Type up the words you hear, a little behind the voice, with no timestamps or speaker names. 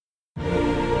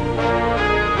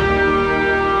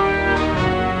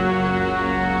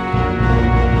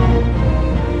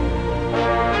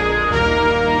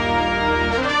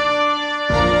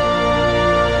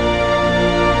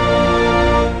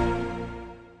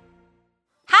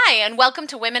Hi, and welcome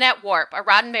to Women at Warp, a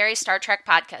Roddenberry Star Trek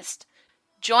podcast.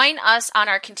 Join us on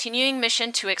our continuing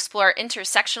mission to explore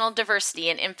intersectional diversity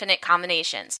in infinite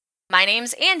combinations. My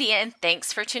name's Andy, and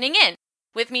thanks for tuning in.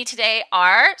 With me today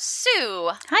are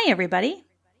Sue. Hi, everybody.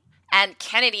 And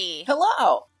Kennedy.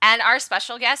 Hello. And our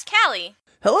special guest, Callie.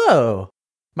 Hello.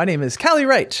 My name is Callie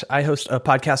Wright. I host a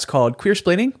podcast called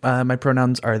Queersplaining. My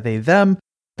pronouns are they, them.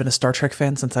 Been a Star Trek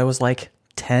fan since I was like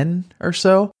 10 or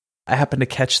so. I happened to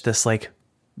catch this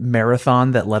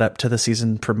marathon that led up to the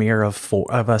season premiere of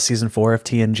season 4 of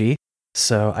TNG.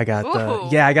 So I got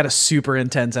I got a super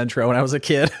intense intro when I was a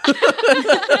kid.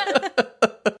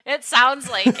 It sounds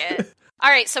like it. All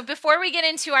right, so before we get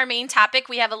into our main topic,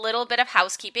 we have a little bit of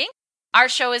housekeeping. Our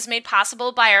show is made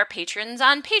possible by our patrons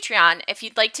on Patreon. If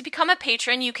you'd like to become a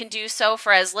patron, you can do so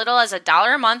for as little as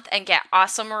 $1 a month and get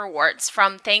awesome rewards,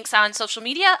 from thanks on social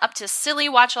media up to silly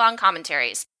watch-along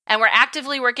commentaries. And we're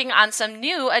actively working on some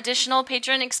new additional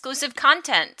patron-exclusive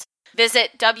content.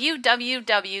 Visit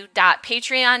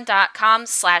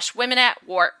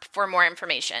www.patreon.com/womenatwarp for more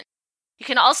information. You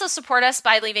can also support us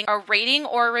by leaving a rating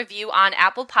or review on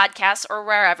Apple Podcasts or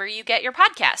wherever you get your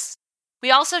podcasts.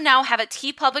 We also now have a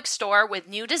TeePublic store with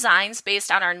new designs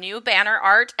based on our new banner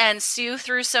art, and Sue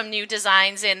threw some new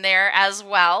designs in there as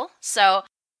well. So,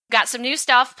 got some new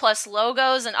stuff, plus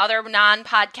logos and other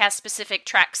non-podcast specific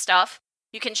Trek stuff.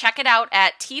 You can check it out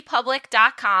at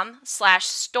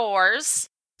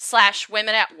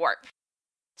teepublic.com/stores/womenatwarp.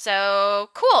 So,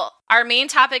 cool. Our main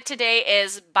topic today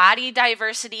is body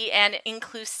diversity and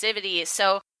inclusivity.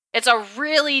 So, it's a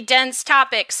really dense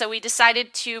topic, so we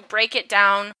decided to break it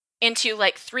down into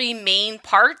 3 main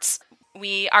parts.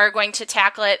 We are going to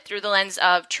tackle it through the lens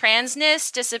of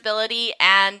transness, disability,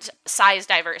 and size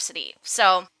diversity.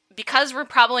 So, because we're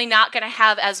probably not going to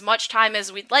have as much time as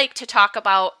we'd like to talk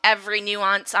about every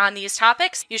nuance on these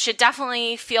topics, you should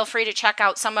definitely feel free to check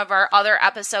out some of our other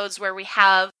episodes where we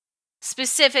have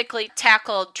specifically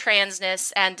tackled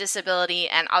transness and disability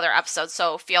and other episodes,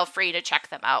 so feel free to check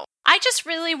them out. I just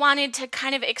really wanted to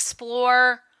kind of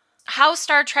explore how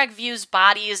Star Trek views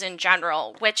bodies in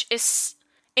general, which is,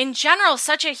 in general,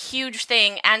 such a huge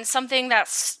thing and something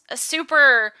that's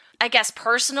super, I guess,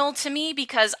 personal to me,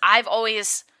 because I've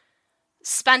always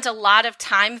spent a lot of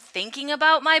time thinking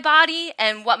about my body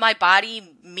and what my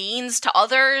body means to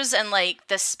others and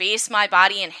the space my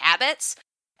body inhabits.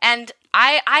 And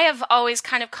I have always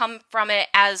kind of come from it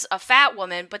as a fat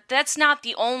woman, but that's not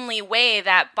the only way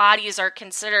that bodies are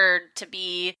considered to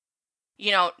be,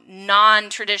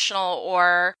 non-traditional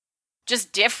or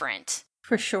just different.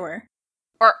 For sure.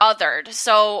 Or othered.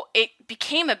 So it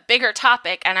became a bigger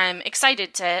topic, and I'm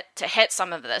excited to hit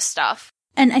some of this stuff.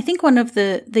 And I think one of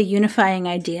the unifying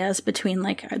ideas between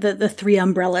the 3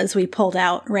 umbrellas we pulled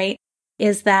out, right,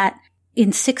 is that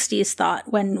in 60s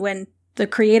thought, when the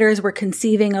creators were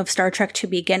conceiving of Star Trek to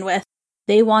begin with,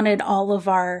 they wanted all of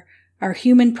our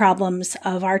human problems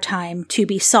of our time to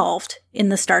be solved in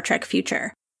the Star Trek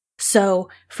future. So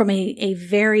from a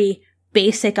very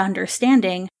basic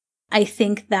understanding, I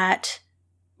think that,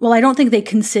 I don't think they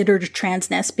considered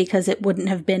transness because it wouldn't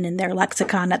have been in their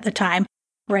lexicon at the time,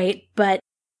 right? But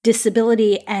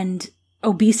disability and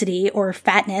obesity or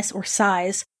fatness or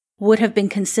size would have been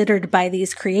considered by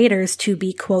these creators to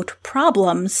be, quote,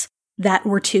 problems that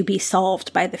were to be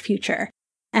solved by the future.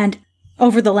 And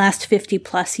over the last 50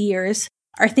 plus years,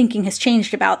 our thinking has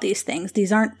changed about these things.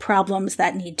 These aren't problems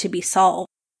that need to be solved.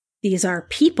 These are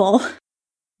people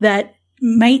that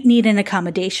might need an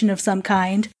accommodation of some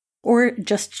kind, or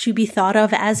just to be thought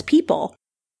of as people.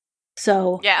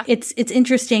 So yeah. It's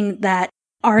interesting that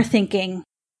our thinking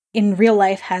in real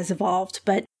life has evolved,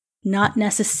 but not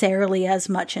necessarily as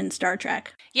much in Star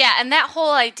Trek. Yeah, and that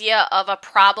whole idea of a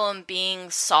problem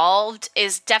being solved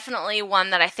is definitely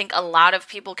one that I think a lot of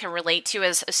people can relate to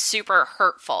as super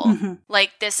hurtful. Mm-hmm.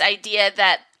 This idea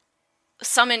that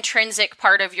some intrinsic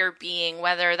part of your being,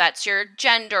 whether that's your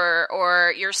gender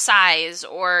or your size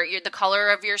or the color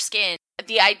of your skin,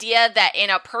 the idea that in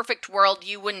a perfect world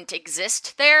you wouldn't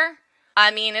exist there,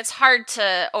 I mean, it's hard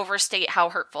to overstate how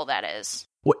hurtful that is.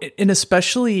 Well, and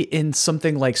especially in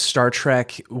something like Star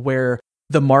Trek, where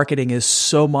the marketing is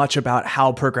so much about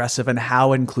how progressive and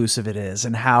how inclusive it is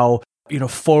and how,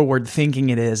 forward thinking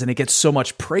it is. And it gets so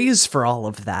much praise for all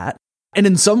of that. And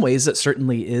in some ways it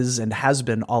certainly is and has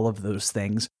been all of those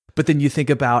things. But then you think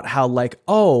about how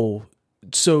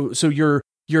so your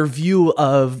view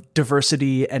of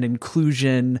diversity and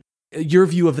inclusion, your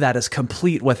view of that is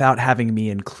complete without having me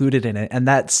included in it. And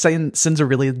that sends a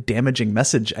really damaging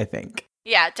message, I think.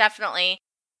 Yeah, definitely.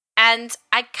 And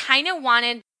I kind of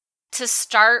wanted to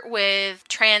start with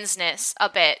transness a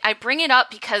bit. I bring it up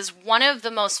because one of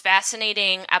the most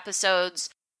fascinating episodes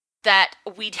that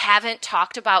we haven't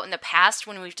talked about in the past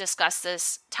when we've discussed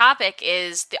this topic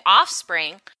is The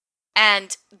Offspring.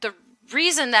 And the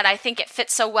reason that I think it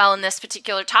fits so well in this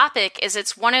particular topic is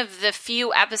it's one of the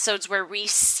few episodes where we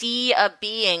see a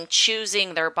being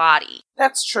choosing their body.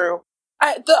 That's true.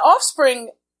 The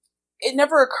Offspring, it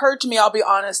never occurred to me, I'll be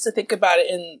honest, to think about it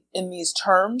in these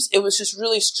terms. It was just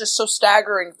really just so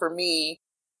staggering for me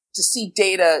to see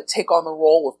Data take on the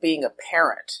role of being a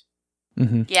parent.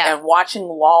 Mm-hmm. Yeah. And watching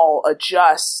Lal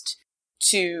adjust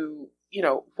to,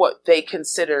 what they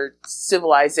considered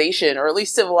civilization, or at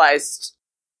least civilized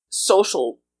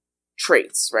social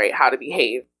traits, right? How to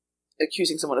behave,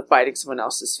 accusing someone of biting someone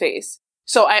else's face.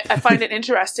 So I find it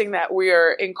interesting that we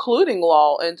are including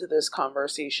Lal into this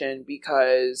conversation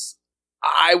because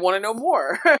I want to know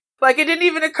more. Like, it didn't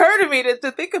even occur to me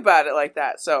to think about it like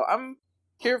that. So I'm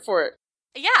here for it.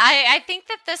 Yeah, I think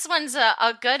that this one's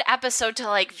a good episode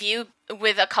to view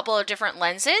with a couple of different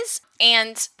lenses.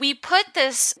 And we put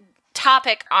this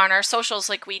topic on our socials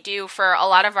like we do for a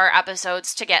lot of our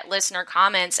episodes to get listener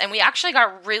comments. And we actually got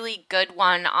a really good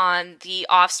one on The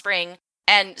Offspring,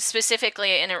 and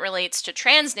specifically, and it relates to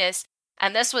transness.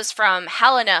 And this was from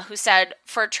Helena, who said,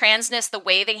 for transness, the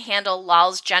way they handle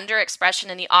Lal's gender expression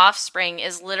in The Offspring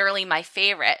is literally my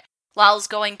favorite. Lal's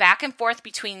going back and forth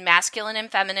between masculine and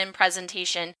feminine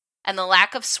presentation and the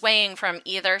lack of swaying from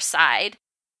either side.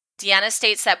 Deanna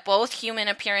states that both human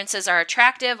appearances are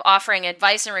attractive, offering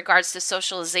advice in regards to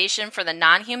socialization for the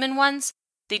non-human ones.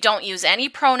 They don't use any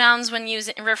pronouns when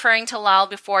referring to Lal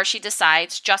before she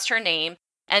decides, just her name.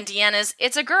 And Deanna's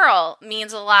 "it's a girl"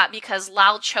 means a lot because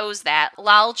Lal chose that.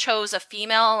 Lal chose a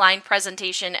female-aligned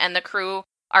presentation, and the crew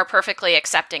are perfectly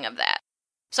accepting of that.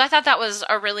 So I thought that was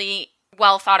a really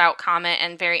well thought out comment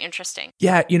and very interesting.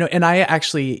 Yeah, and I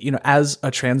actually, as a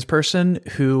trans person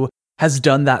who has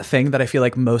done that thing that I feel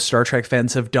like most Star Trek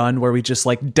fans have done, where we just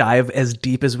dive as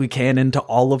deep as we can into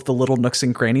all of the little nooks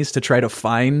and crannies to try to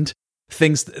find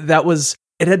things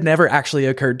it had never actually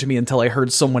occurred to me until I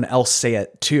heard someone else say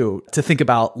it too, to think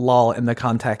about Lal in the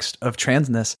context of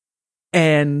transness.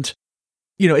 And,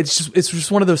 it's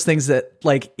just one of those things that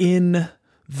in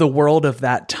the world of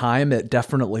that time, it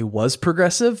definitely was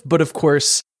progressive. But of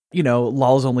course,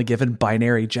 Lal's only given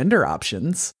binary gender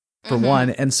options for one.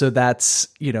 And so that's,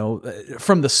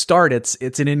 from the start,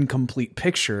 it's an incomplete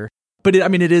picture. But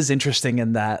it is interesting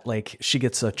in that she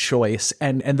gets a choice,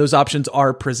 and those options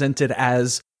are presented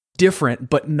as different,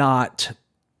 but not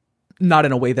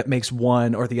in a way that makes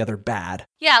one or the other bad.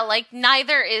 Yeah,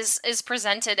 neither is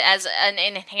presented as an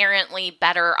inherently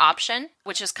better option,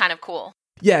 which is kind of cool.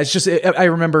 Yeah, it's just, I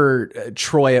remember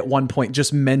Troy at one point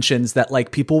just mentions that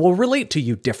people will relate to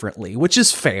you differently, which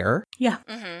is fair. Yeah.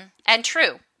 Mm-hmm. And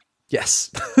true.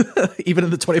 Yes. Even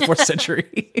in the 24th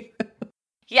century.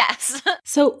 Yes.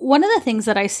 So one of the things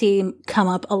that I see come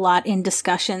up a lot in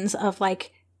discussions of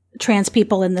trans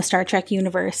people in the Star Trek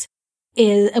universe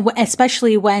is,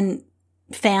 especially when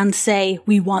fans say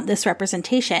we want this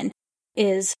representation,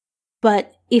 is,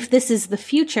 but if this is the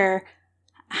future,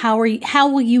 how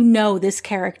will you know this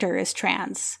character is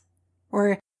trans?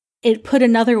 Or put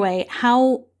another way,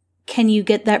 how can you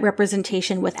get that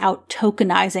representation without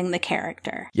tokenizing the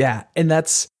character? Yeah, and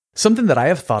that's something that I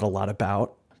have thought a lot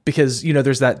about, because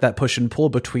there's that push and pull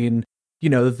between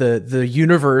the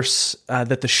universe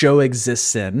that the show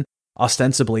exists in.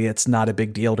 Ostensibly, it's not a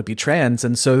big deal to be trans,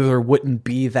 and so there wouldn't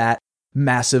be that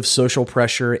massive social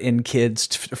pressure in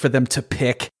kids for them to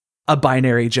pick a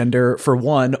binary gender for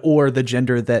one, or the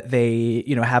gender that they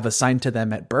have assigned to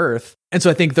them at birth. And so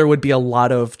I think there would be a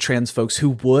lot of trans folks who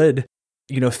would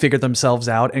figure themselves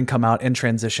out and come out and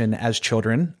transition as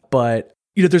children. But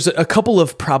there's a couple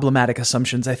of problematic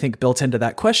assumptions I think built into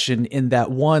that question, in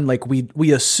that one,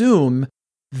 we assume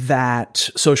that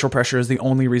social pressure is the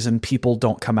only reason people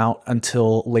don't come out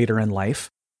until later in life.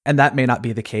 And that may not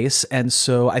be the case. And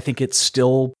so I think it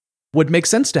still would make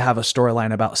sense to have a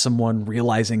storyline about someone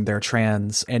realizing they're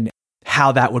trans and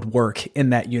how that would work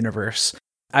in that universe.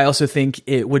 I also think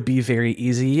it would be very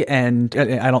easy, and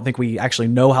I don't think we actually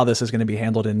know how this is going to be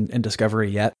handled in Discovery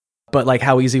yet, but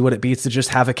how easy would it be to just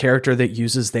have a character that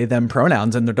uses they, them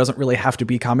pronouns, and there doesn't really have to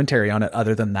be commentary on it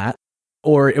other than that.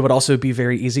 Or it would also be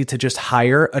very easy to just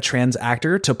hire a trans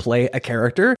actor to play a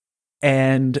character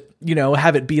and,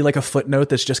 have it be a footnote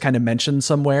that's just kind of mentioned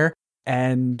somewhere.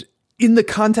 And in the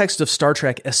context of Star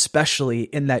Trek, especially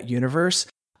in that universe,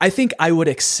 I think I would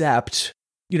accept,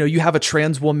 you have a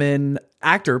trans woman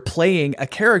actor playing a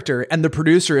character and the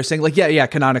producer is saying yeah,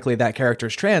 canonically that character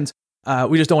is trans.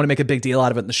 We just don't want to make a big deal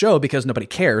out of it in the show because nobody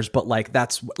cares. But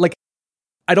that's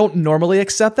I don't normally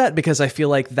accept that because I feel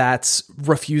like that's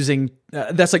refusing,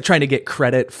 that's like trying to get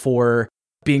credit for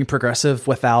being progressive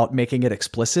without making it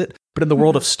explicit. But in the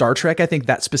world of Star Trek, I think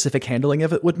that specific handling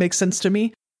of it would make sense to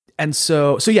me. And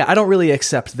so yeah, I don't really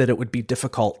accept that it would be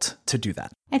difficult to do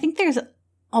that. I think there's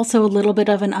also a little bit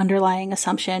of an underlying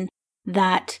assumption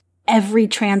that every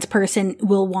trans person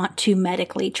will want to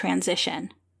medically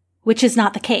transition, which is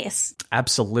not the case.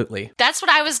 Absolutely. That's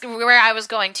where I was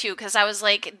going to, because I was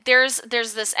like, there's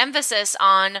this emphasis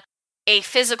on a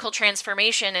physical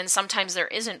transformation, and sometimes there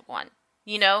isn't one,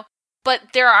 you know?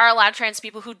 But there are a lot of trans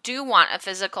people who do want a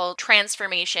physical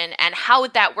transformation, and how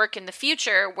would that work in the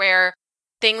future where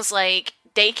things like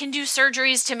they can do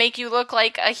surgeries to make you look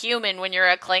like a human when you're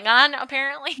a Klingon,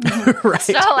 apparently. Right.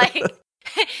 So, like,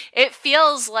 it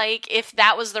feels like if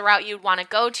that was the route you'd want to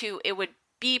go to, it would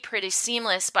be pretty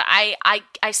seamless. But I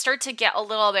start to get a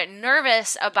little bit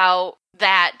nervous about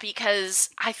that because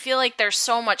I feel like there's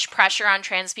so much pressure on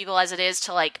trans people as it is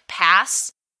to, like,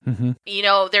 pass. Mm-hmm. You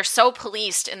know, they're so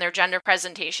policed in their gender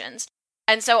presentations.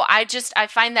 And so I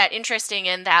find that interesting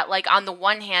in that, like, on the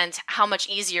one hand, how much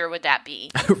easier would that be?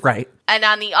 Right. And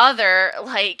on the other,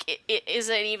 like, is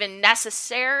it even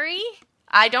necessary?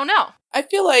 I don't know. I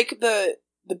feel like the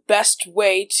best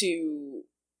way to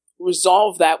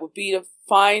resolve that would be to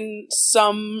find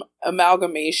some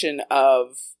amalgamation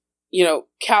of, you know,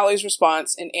 Callie's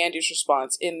response and Andy's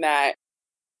response in that,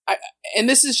 and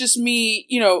this is just me,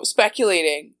 you know,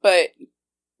 speculating, but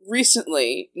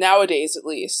recently, nowadays at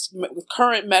least, with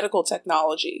current medical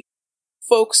technology,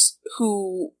 folks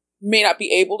who may not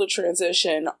be able to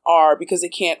transition are because they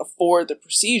can't afford the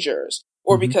procedures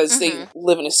or because they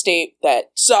live in a state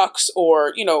that sucks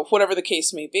or, you know, whatever the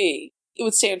case may be. It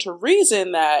would stand to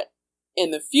reason that in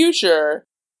the future,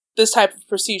 this type of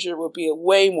procedure would be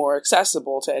way more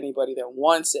accessible to anybody that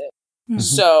wants it. Mm-hmm.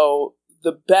 So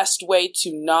the best way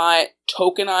to not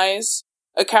tokenize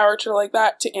a character like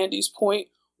that, to Andy's point,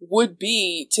 would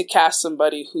be to cast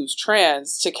somebody who's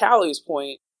trans, to Callie's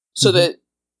point, so that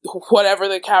whatever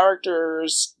the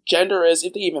character's gender is,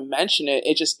 if they even mention it,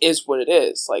 it just is what it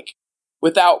is. Like,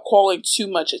 without calling too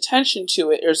much attention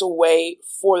to it, there's a way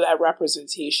for that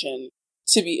representation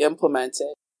to be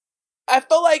implemented. I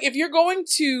feel like if you're going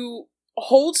to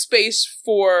hold space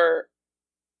for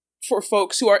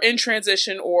folks who are in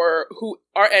transition or who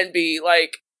are NB,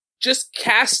 like, just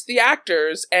cast the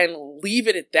actors and leave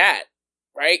it at that.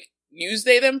 Right? Use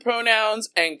they, them pronouns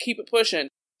and keep it pushing.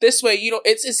 This way, you know,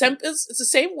 it's the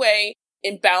same way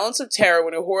in Balance of Terror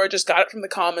when Uhura just got it from the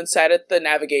comm, sat at the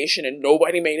navigation and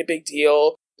nobody made a big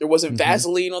deal. There wasn't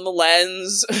Vaseline on the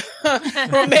lens,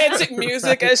 romantic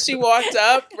music as she walked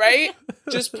up, right?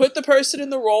 Just put the person in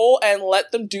the role and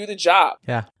let them do the job.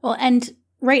 Yeah. Well, and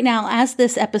right now, as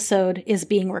this episode is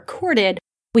being recorded,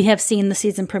 we have seen the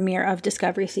season premiere of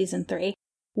Discovery Season 3.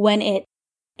 When it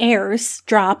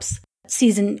drops,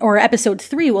 episode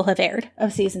 3 will have aired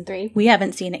of season 3. We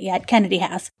haven't seen it yet. Kennedy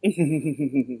has.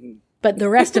 But the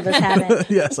rest of us haven't.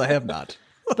 Yes, I have not.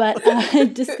 But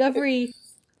Discovery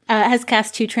has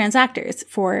cast 2 trans actors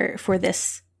for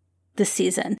this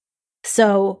season.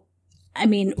 So, I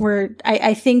mean,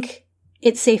 I think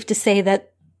it's safe to say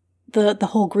that the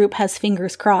whole group has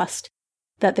fingers crossed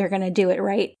that they're going to do it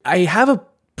right. I have a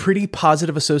pretty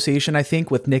positive association, I think,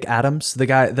 with Nick Adams, the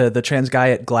guy, the trans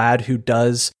guy at GLAAD who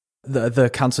does the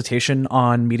consultation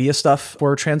on media stuff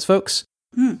for trans folks.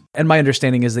 And my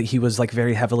understanding is that he was, like,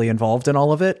 very heavily involved in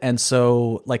all of it. And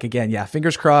so, like, again, yeah,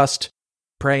 fingers crossed,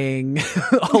 praying,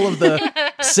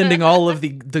 sending all of the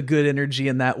good energy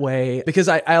in that way. Because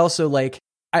I also, like,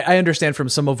 I understand from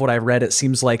some of what I read, it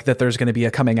seems like that there's going to be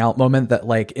a coming out moment that,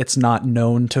 like, it's not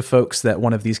known to folks that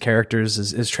one of these characters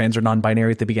is trans or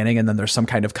non-binary at the beginning. And then there's some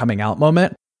kind of coming out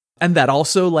moment. And that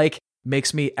also, like,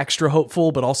 makes me extra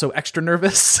hopeful, but also extra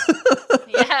nervous.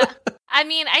 Yeah. I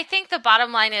mean, I think the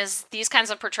bottom line is these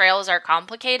kinds of portrayals are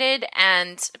complicated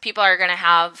and people are going to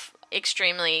have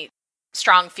extremely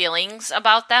strong feelings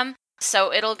about them.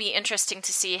 So it'll be interesting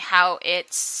to see how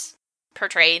it's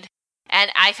portrayed.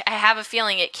 And I have a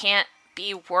feeling it can't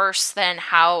be worse than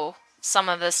how some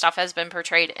of the stuff has been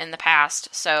portrayed in the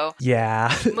past. So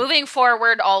yeah, moving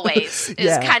forward always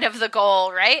is kind of the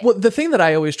goal, right? Well, the thing that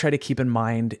I always try to keep in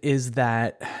mind is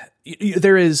that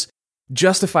there is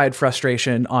justified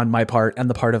frustration on my part and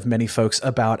the part of many folks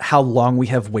about how long we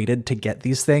have waited to get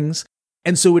these things.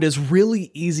 And so it is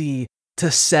really easy to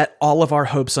set all of our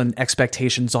hopes and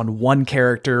expectations on one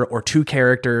character or 2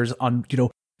 characters, on, you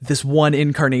know, this one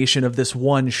incarnation of this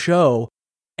one show.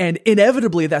 And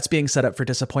inevitably that's being set up for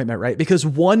disappointment, right? Because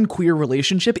one queer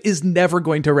relationship is never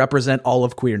going to represent all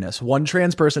of queerness. One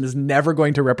trans person is never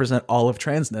going to represent all of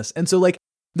transness. And so, like,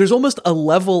 there's almost a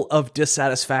level of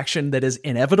dissatisfaction that is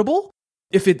inevitable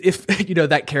if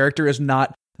that character is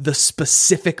not the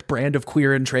specific brand of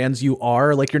queer and trans you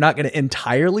are. Like, you're not going to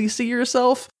entirely see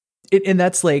yourself. And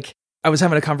that's like, I was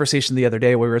having a conversation the other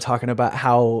day where we were talking about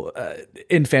how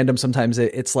in fandom sometimes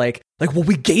it's like, well,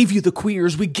 we gave you the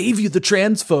queers, we gave you the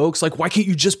trans folks. Like, why can't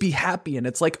you just be happy? And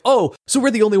it's like, oh, so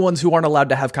we're the only ones who aren't allowed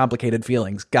to have complicated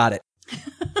feelings. Got it.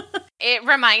 It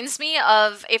reminds me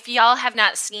of, if y'all have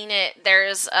not seen it,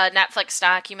 there's a Netflix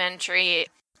documentary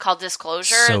called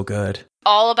Disclosure. So good.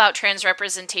 All about trans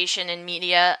representation in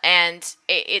media, and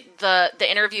the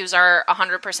interviews are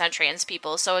 100% trans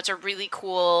people. So it's a really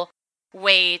cool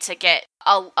way to get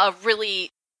a really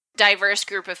diverse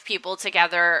group of people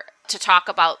together to talk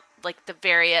about like the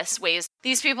various ways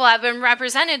these people have been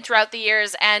represented throughout the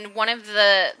years. And one of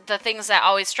the things that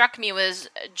always struck me was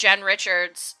Jen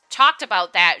Richards talked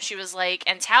about that. She was like,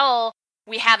 until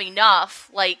we have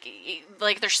enough, like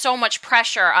there's so much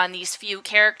pressure on these few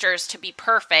characters to be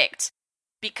perfect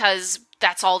because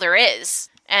that's all there is.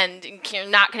 And you're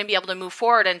not going to be able to move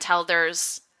forward until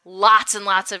there's lots and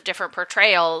lots of different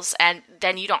portrayals, and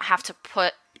then you don't have to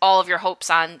put all of your hopes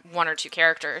on one or two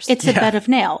characters. It's a bed of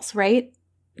nails, right?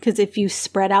 Because if you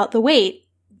spread out the weight,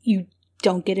 you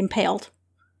don't get impaled.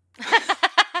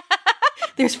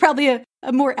 There's probably a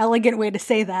more elegant way to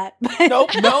say that.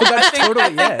 Nope, no, that's I think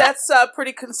totally that's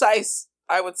pretty concise,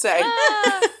 I would say.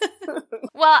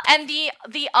 Well, and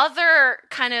the other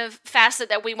kind of facet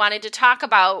that we wanted to talk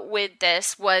about with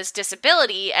this was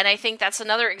disability, and I think that's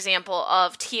another example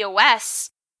of TOS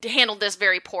handled this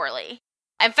very poorly.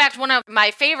 In fact, one of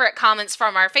my favorite comments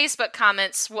from our Facebook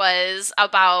comments was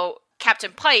about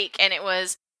Captain Pike, and it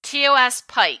was TOS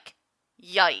Pike.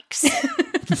 Yikes.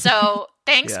 So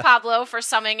thanks, Pablo, for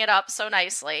summing it up so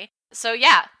nicely. So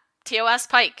yeah, TOS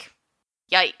Pike.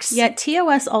 Yikes. Yeah,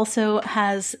 TOS also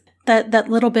has that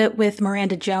little bit with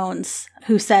Miranda Jones,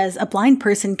 who says a blind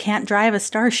person can't drive a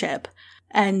starship.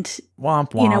 And,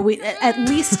 womp womp. At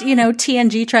least,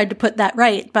 TNG tried to put that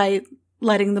right by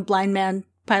letting the blind man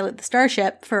pilot the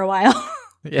starship for a while.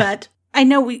 Yeah. But I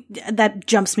know that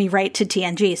jumps me right to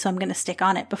TNG, so I'm going to stick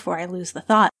on it before I lose the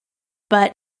thought.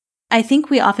 But I think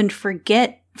we often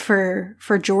forget for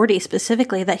Geordi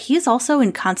specifically that he's also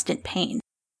in constant pain.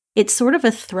 It's sort of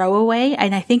a throwaway,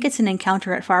 and I think it's an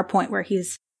encounter at Farpoint where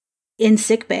he's in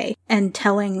sickbay and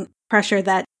telling Crusher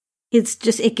that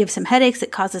it gives him headaches,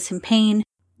 it causes him pain,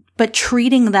 but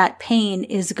treating that pain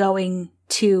is going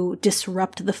to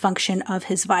disrupt the function of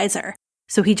his visor.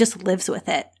 So he just lives with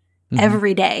it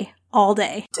every day, all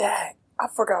day. Dang, I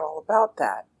forgot all about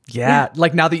that. Yeah,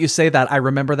 like now that you say that, I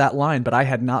remember that line, but I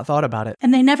had not thought about it.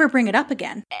 And they never bring it up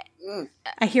again.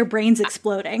 I hear brains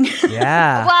exploding.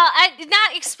 Yeah. Well,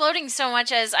 not exploding so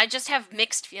much as I just have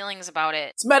mixed feelings about it.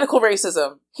 It's medical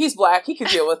racism. He's black. He can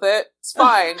deal with it. It's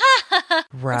fine.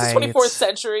 Right. It's the 24th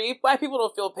century. Black people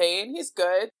don't feel pain. He's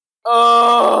good.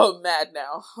 Oh, mad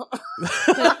now.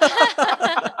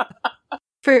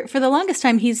 For the longest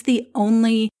time, he's the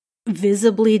only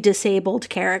visibly disabled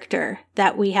character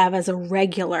that we have as a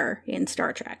regular in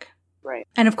Star Trek. Right.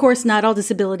 And of course, not all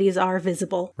disabilities are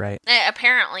visible. Right.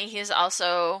 Apparently, he's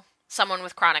also someone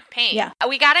with chronic pain. Yeah.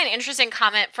 We got an interesting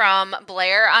comment from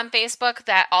Blair on Facebook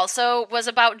that also was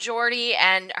about Geordi,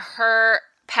 and her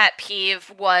pet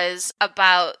peeve was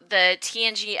about the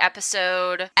TNG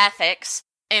episode Ethics,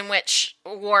 in which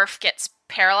Worf gets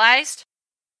paralyzed.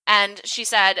 And she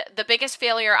said, the biggest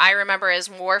failure I remember is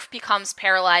Worf becomes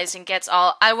paralyzed and gets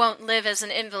all, I won't live as an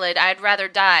invalid, I'd rather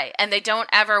die. And they don't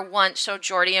ever once show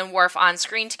Geordi and Worf on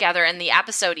screen together in the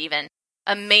episode even.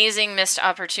 Amazing missed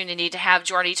opportunity to have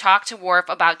Geordi talk to Worf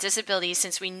about disability,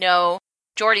 since we know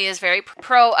Geordi is very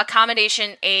pro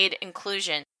accommodation, aid,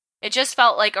 inclusion. It just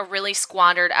felt like a really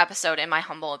squandered episode, in my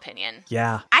humble opinion.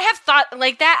 Yeah. I have thought,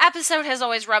 that episode has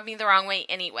always rubbed me the wrong way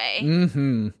anyway.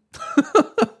 Mm-hmm.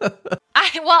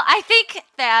 I think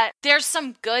that there's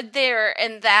some good there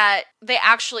in that they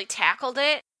actually tackled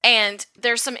it. And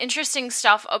there's some interesting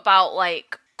stuff about,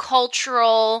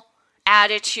 cultural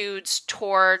attitudes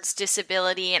towards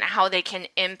disability and how they can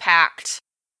impact,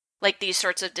 these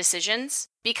sorts of decisions.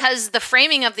 Because the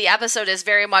framing of the episode is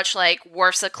very much like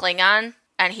Worf's a Klingon,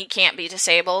 and he can't be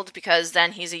disabled because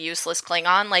then he's a useless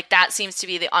Klingon. That seems to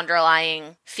be the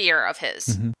underlying fear of his.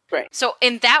 Mm-hmm. Right. So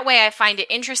in that way, I find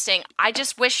it interesting. I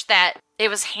just wish that it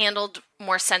was handled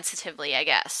more sensitively, I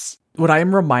guess. What I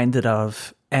am reminded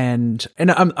of, and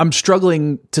I'm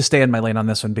struggling to stay in my lane on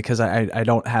this one because I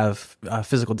don't have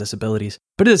physical disabilities,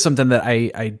 but it is something that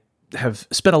I have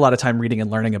spent a lot of time reading and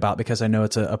learning about because I know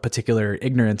it's a particular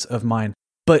ignorance of mine.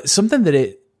 But something that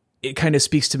it kind of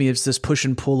speaks to me is this push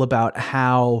and pull about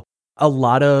how a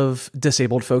lot of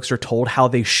disabled folks are told how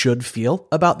they should feel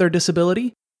about their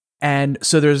disability. And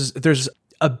so there's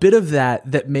a bit of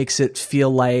that makes it feel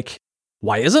like,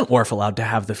 why isn't Worf allowed to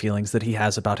have the feelings that he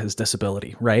has about his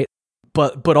disability, right?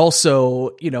 But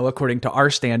also, according to our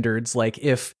standards, like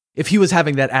if he was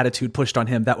having that attitude pushed on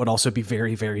him, that would also be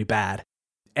very, very bad.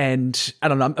 And I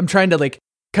don't know, I'm trying to like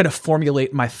kind of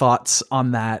formulate my thoughts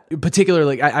on that.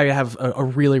 Particularly, I have a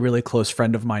really, really close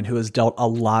friend of mine who has dealt a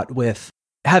lot with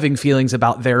having feelings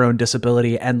about their own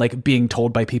disability and like being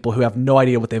told by people who have no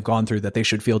idea what they've gone through that they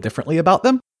should feel differently about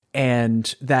them.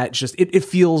 And that just, it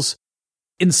feels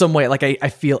in some way like I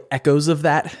feel echoes of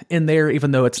that in there,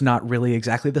 even though it's not really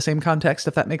exactly the same context,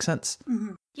 if that makes sense.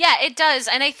 Mm-hmm. Yeah, it does.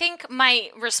 And I think my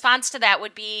response to that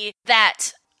would be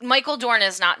that Michael Dorn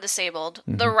is not disabled.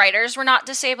 Mm-hmm. The writers were not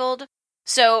disabled.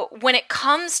 So when it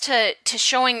comes to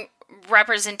showing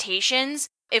representations,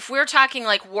 if we're talking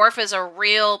like Worf is a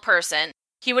real person,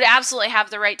 he would absolutely have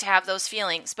the right to have those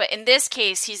feelings. But in this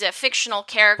case, he's a fictional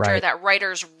character that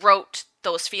writers wrote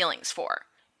those feelings for.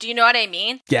 Do you know what I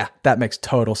mean? Yeah, that makes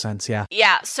total sense, yeah.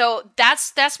 Yeah, so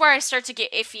that's where I start to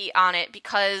get iffy on it,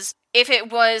 because if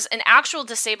it was an actual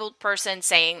disabled person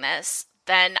saying this,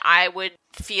 then I would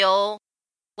feel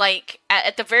like,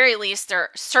 at the very least, they're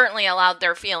certainly allowed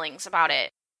their feelings about it.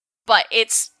 But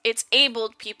it's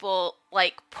abled people,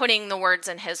 like, putting the words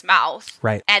in his mouth.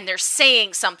 Right. And they're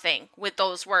saying something with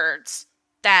those words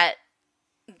that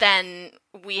then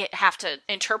we have to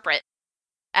interpret.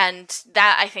 And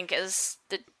that, I think, is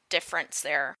the difference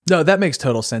there. No, that makes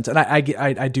total sense. And I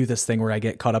do this thing where I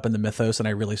get caught up in the mythos and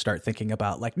I really start thinking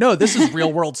about, like, no, this is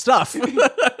real world stuff. Wait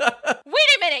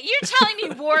a minute, you're telling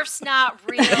me Worf's not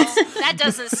real? That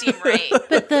doesn't seem right.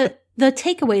 But the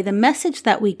takeaway, the message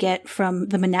that we get from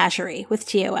the menagerie with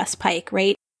TOS Pike,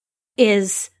 right,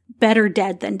 is better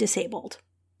dead than disabled.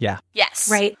 Yeah. Yes.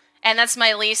 Right? And that's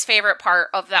my least favorite part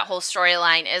of that whole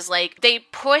storyline, is like they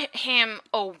put him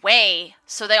away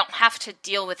so they don't have to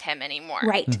deal with him anymore.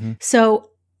 Right. Mm-hmm. So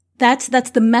that's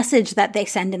the message that they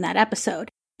send in that episode.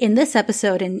 In this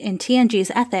episode, in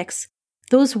TNG's ethics,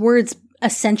 those words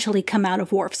essentially come out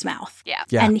of Worf's mouth. Yeah.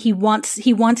 And he wants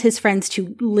his friends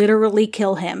to literally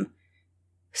kill him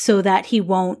so that he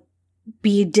won't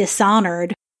be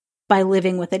dishonored by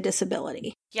living with a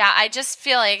disability. Yeah, I just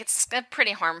feel like it's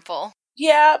pretty harmful.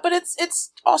 Yeah, but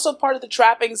it's also part of the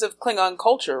trappings of Klingon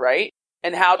culture, right?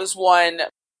 And how does one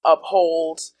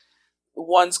uphold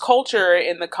one's culture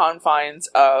in the confines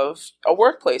of a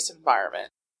workplace environment?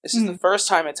 This is the first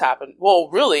time it's happened. Well,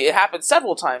 really, it happened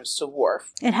several times to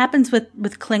Worf. It happens with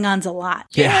Klingons a lot.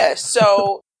 Yeah,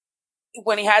 so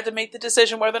when he had to make the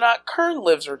decision whether or not Kern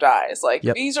lives or dies, like,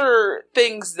 these are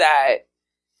things that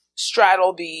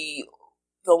straddle the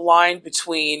line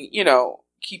between,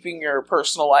 keeping your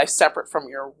personal life separate from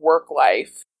your work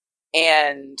life,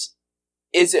 and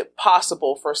is it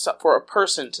possible for a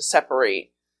person to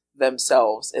separate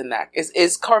themselves in that?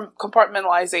 Is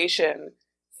compartmentalization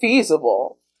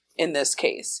feasible in this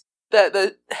case?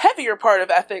 The heavier part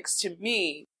of ethics to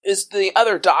me is the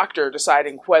other doctor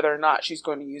deciding whether or not she's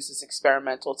going to use this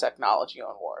experimental technology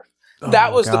on Worf.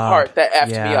 That was the part that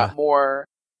effed me up more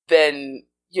than,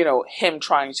 him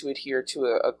trying to adhere to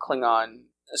a Klingon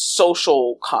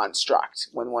social construct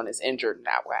when one is injured in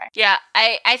that way. Yeah,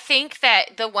 I think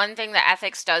that the one thing that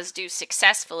ethics does do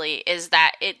successfully is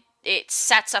that it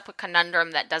sets up a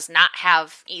conundrum that does not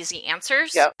have easy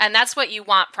answers. Yep. And that's what you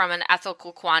want from an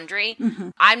ethical quandary. Mm-hmm.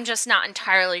 I'm just not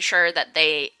entirely sure that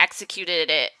they executed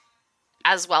it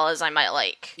as well as I might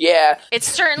like. Yeah. It's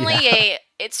certainly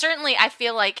I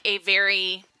feel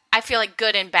like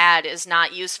good and bad is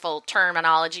not useful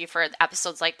terminology for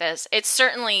episodes like this. It's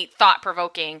certainly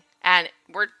thought-provoking, and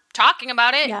we're talking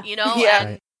about it,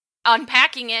 and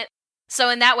unpacking it. So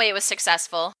in that way, it was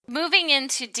successful. Moving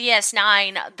into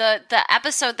DS9, the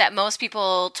episode that most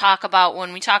people talk about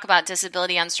when we talk about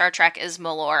disability on Star Trek is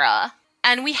Melora.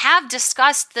 And we have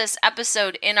discussed this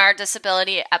episode in our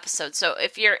disability episode. So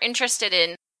if you're interested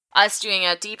in us doing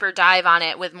a deeper dive on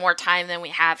it with more time than we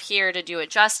have here to do it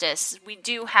justice, we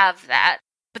do have that.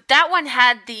 But that one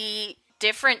had the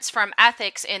difference from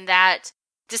ethics in that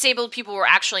disabled people were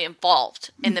actually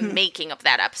involved in the making of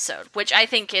that episode, which I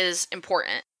think is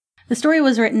important. The story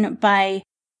was written by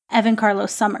Evan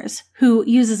Carlos Summers, who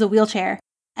uses a wheelchair,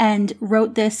 and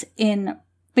wrote this in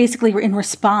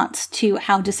response to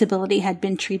how disability had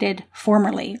been treated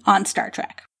formerly on Star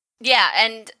Trek. Yeah,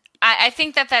 and I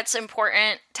think that that's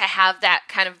important to have that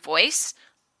kind of voice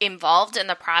involved in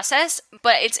the process,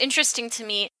 but it's interesting to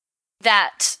me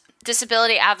that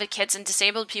disability advocates and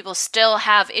disabled people still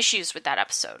have issues with that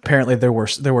episode. Apparently there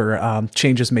were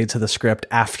changes made to the script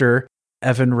after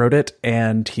Evan wrote it,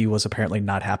 and he was apparently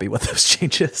not happy with those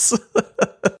changes.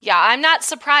 Yeah, I'm not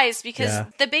surprised because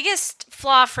the biggest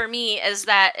flaw for me is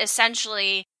that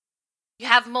essentially you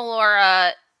have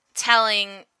Melora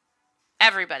telling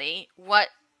everybody what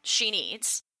she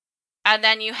needs. And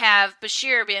then you have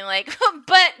Bashir being like,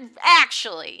 but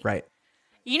actually, Right.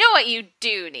 You know what you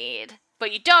do need,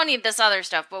 but you don't need this other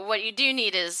stuff. But what you do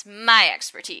need is my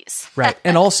expertise. Right.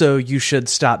 And also, you should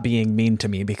stop being mean to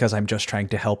me because I'm just trying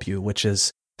to help you, which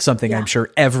is something I'm sure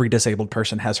every disabled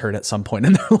person has heard at some point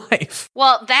in their life.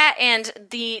 Well, that and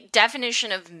the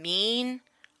definition of mean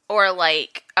or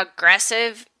like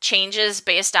aggressive changes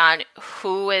based on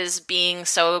who is being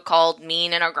so-called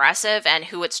mean and aggressive and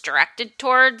who it's directed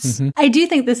towards. Mm-hmm. I do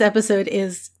think this episode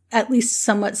is at least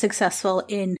somewhat successful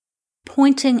in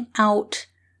pointing out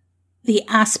the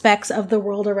aspects of the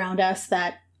world around us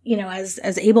that, you know, as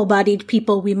able-bodied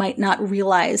people, we might not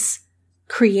realize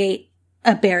create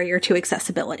a barrier to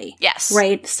accessibility. Yes.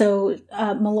 Right? So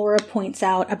Melora points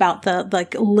out about the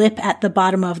like lip at the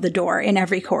bottom of the door in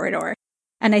every corridor.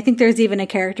 And I think there's even a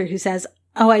character who says,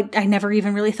 oh, I never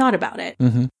even really thought about it.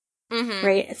 Mm-hmm. Mm-hmm.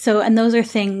 Right? So, and those are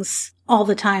things all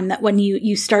the time that when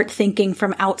you start thinking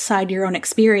from outside your own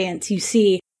experience, you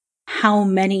see how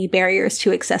many barriers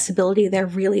to accessibility there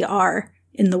really are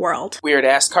in the world. Weird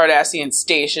ass Cardassian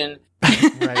station.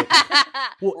 Right.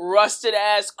 Rusted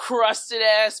ass, crusted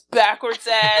ass, backwards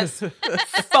ass,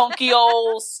 funky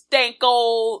old, stank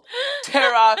old,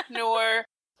 Terrachnur.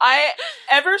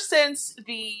 Ever since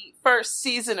the first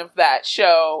season of that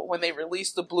show, when they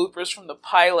released the bloopers from the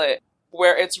pilot,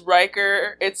 where it's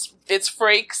Riker, it's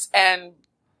Frakes and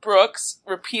Brooks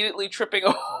repeatedly tripping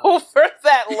over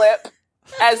that lip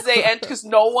as they end, because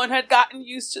no one had gotten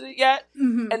used to it yet.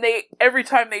 Mm-hmm. And every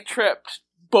time they tripped,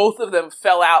 both of them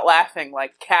fell out laughing,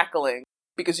 like cackling,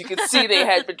 because you could see they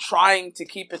had been trying to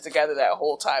keep it together that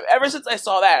whole time. Ever since I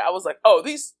saw that, I was like,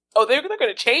 they're going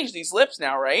to change these lips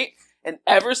now, right? And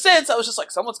ever since, I was just like,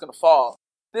 someone's going to fall.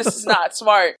 This is not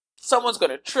smart. Someone's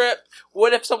going to trip.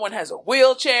 What if someone has a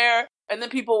wheelchair? And then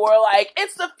people were like,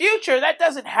 it's the future. That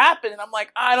doesn't happen. And I'm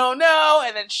like, I don't know.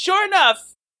 And then sure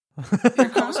enough, here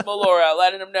comes Melora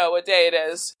letting them know what day it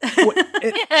is.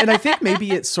 And I think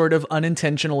maybe it sort of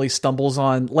unintentionally stumbles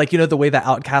on, like, you know, the way that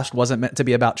Outcast wasn't meant to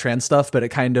be about trans stuff, but it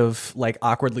kind of like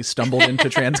awkwardly stumbled into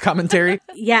trans commentary.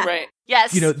 Yeah. Right.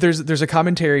 Yes. You know, there's a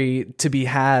commentary to be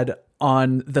had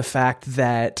on the fact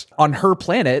that on her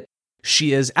planet,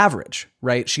 she is average,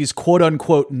 right? She's quote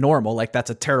unquote normal. Like, that's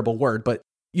a terrible word, but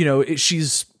you know,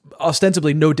 she's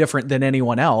ostensibly no different than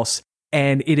anyone else.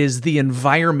 And it is the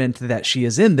environment that she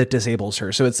is in that disables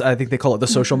her. So I think they call it the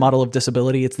social model of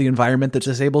disability. It's the environment that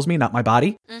disables me, not my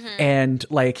body. Mm-hmm. And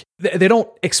like, they don't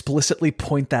explicitly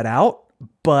point that out,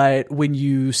 but when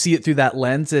you see it through that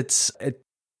lens,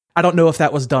 I don't know if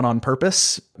that was done on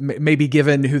purpose. Maybe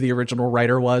given who the original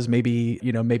writer was, maybe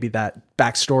that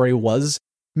backstory was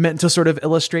meant to sort of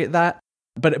illustrate that.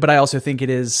 But I also think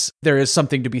there is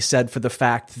something to be said for the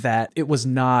fact that it was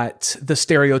not the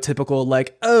stereotypical,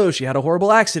 like, oh, she had a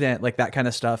horrible accident, like that kind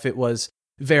of stuff. It was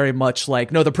very much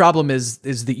like, no, the problem is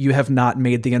that you have not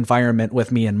made the environment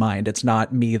with me in mind. It's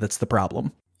not me that's the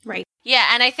problem. Right. Yeah,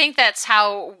 and I think that's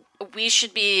how we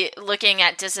should be looking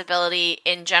at disability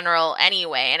in general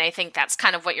anyway. And I think that's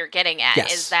kind of what you're getting at,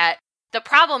 Yes. is that the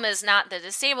problem is not the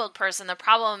disabled person. The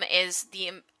problem is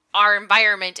our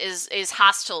environment is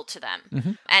hostile to them.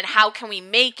 Mm-hmm. And how can we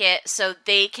make it so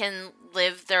they can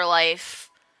live their life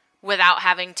without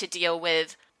having to deal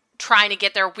with trying to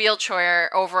get their wheelchair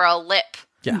over a lip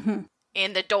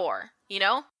in the door, you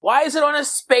know? Why is it on a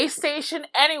space station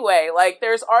anyway? Like,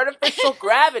 there's artificial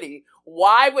gravity.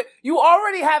 Why would you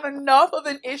already have enough of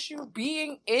an issue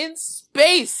being in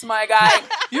space, my guy?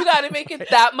 You got to make it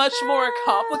that much more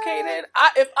complicated.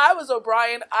 If I was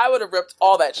O'Brien, I would have ripped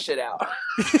all that shit out.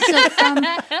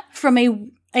 So from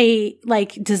a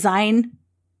like design,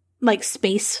 like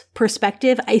space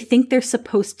perspective, I think they're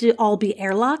supposed to all be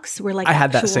airlocks where like I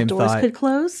had that actual same doors thought. could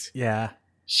close. Yeah.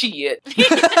 Shit.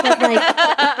 But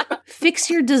like, fix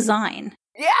your design.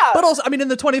 Yeah. But also, I mean, in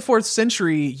the 24th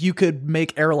century, you could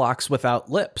make airlocks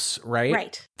without lips, right?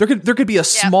 Right. There could be a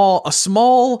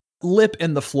small lip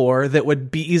in the floor that would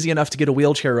be easy enough to get a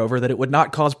wheelchair over, that it would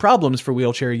not cause problems for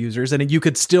wheelchair users, and you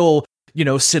could still, you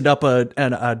know, send up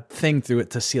a thing through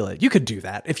it to seal it. You could do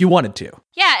that if you wanted to.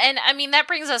 Yeah, and I mean, that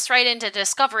brings us right into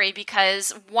Discovery,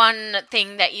 because one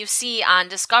thing that you see on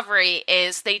Discovery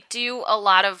is they do a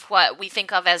lot of what we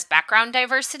think of as background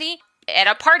diversity. At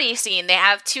a party scene, they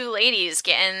have two ladies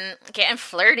getting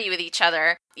flirty with each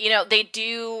other. You know, they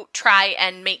do try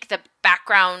and make the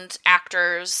background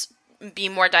actors be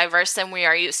more diverse than we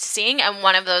are used to seeing, and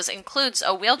one of those includes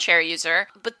a wheelchair user.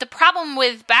 But the problem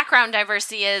with background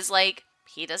diversity is, like,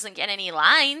 he doesn't get any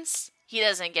lines. He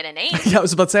doesn't get a name. Yeah, I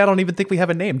was about to say, I don't even think we have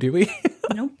a name, do we?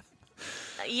 Nope.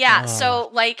 Yeah, so,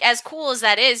 like, as cool as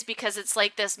that is, because it's,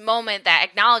 like, this moment that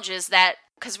acknowledges that,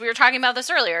 because we were talking about this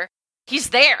earlier, he's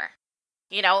there.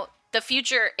 You know, the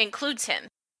future includes him.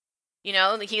 You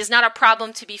know, he's not a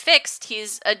problem to be fixed.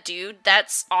 He's a dude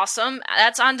that's awesome.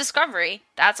 That's on Discovery.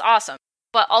 That's awesome.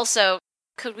 But also,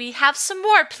 could we have some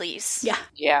more, please? Yeah.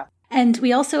 Yeah. And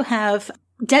we also have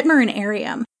Detmer and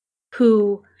Ariam,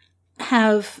 who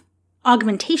have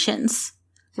augmentations,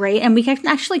 right? And we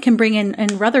can bring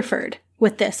in Rutherford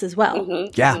with this as well.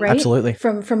 Mm-hmm. Yeah, right? absolutely.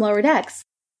 From Lower Decks.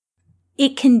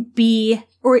 It can be,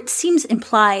 or it seems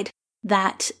implied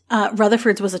that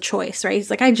Rutherford's was a choice, right?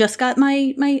 He's like, I just got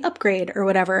my upgrade or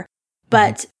whatever.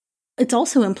 But it's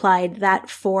also implied that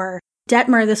for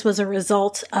Detmer, this was a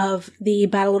result of the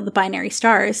Battle of the Binary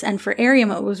Stars, and for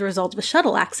Ariam, it was a result of a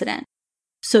shuttle accident.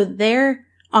 So their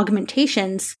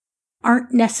augmentations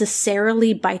aren't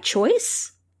necessarily by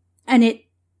choice, and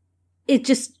it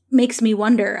just makes me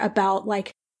wonder about,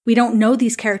 like, we don't know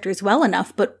these characters well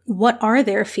enough, but what are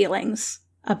their feelings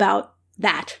about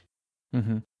that?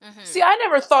 Mm-hmm. Mm-hmm. See, I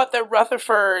never thought that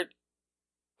Rutherford.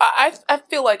 I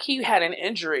feel like he had an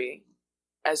injury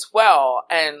as well,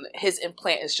 and his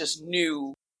implant is just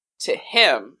new to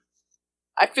him.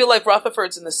 I feel like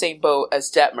Rutherford's in the same boat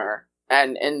as Detmer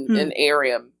and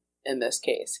Ariam in this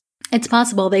case. It's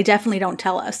possible. They definitely don't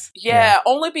tell us. Yeah,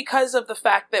 only because of the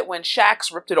fact that when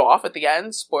Shax ripped it off at the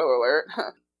end, spoiler alert,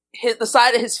 the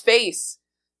side of his face,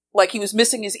 like, he was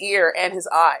missing his ear and his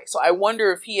eye. So I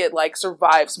wonder if he had, like,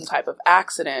 survived some type of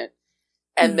accident,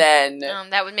 and then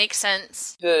that would make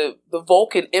sense. the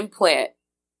Vulcan implant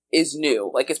is new.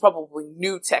 Like, it's probably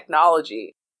new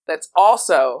technology that's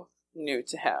also new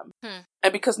to him.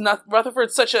 And because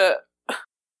Rutherford's such a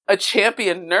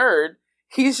champion nerd,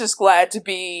 he's just glad to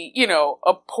be, you know,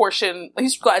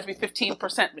 he's glad to be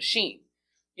 15% machine.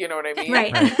 You know what I mean?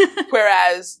 Right.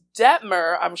 Whereas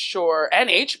Detmer, I'm sure, and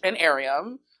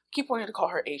Ariam, I keep wanting to call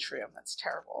her Atrium. That's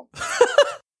terrible.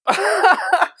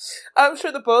 I'm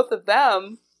sure the both of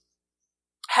them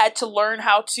had to learn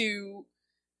how to,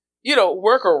 you know,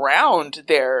 work around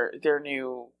their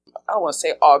new, I don't want to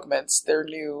say augments, their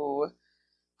new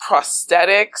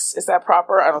prosthetics. Is that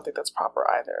proper? I don't think that's proper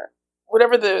either.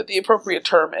 Whatever the appropriate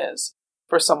term is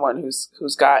for someone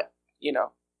who's got, you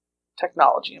know,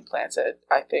 technology implanted.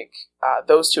 I think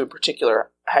those two in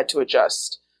particular had to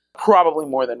adjust probably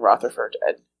more than Rutherford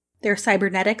did. Their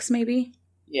cybernetics, maybe?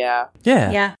 Yeah.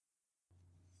 Yeah.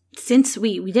 Since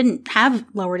we didn't have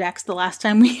Lower Decks the last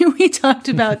time we talked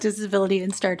about disability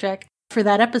in Star Trek for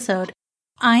that episode,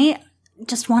 I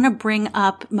just want to bring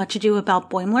up Much Ado About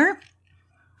Boimler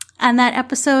and that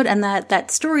episode and that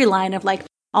storyline of, like,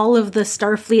 all of the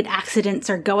Starfleet accidents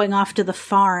are going off to the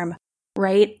farm,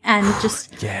 right? And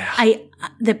just,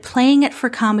 the playing it for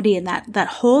comedy and that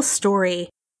whole story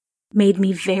made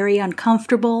me very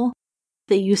uncomfortable.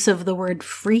 The use of the word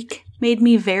freak made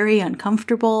me very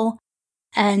uncomfortable.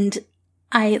 And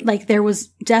there was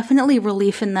definitely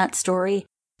relief in that story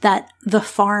that the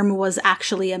farm was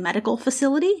actually a medical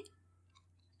facility.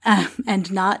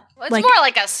 And not well, it's more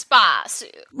like a spa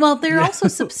suit. Well, they're also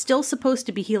still supposed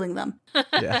to be healing them.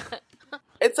 Yeah.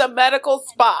 It's a medical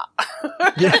spa.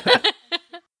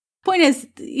 Point is,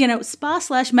 you know,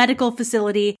 spa/medical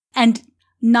facility and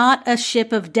not a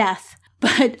ship of death.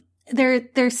 But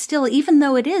they're still, even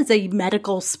though it is a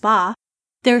medical spa,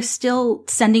 they're still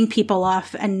sending people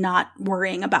off and not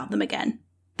worrying about them again.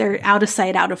 They're out of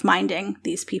sight, out of minding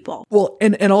these people. Well,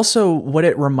 and also what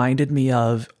it reminded me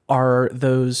of are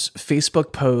those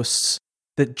Facebook posts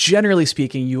that, generally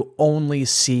speaking, you only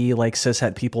see, like,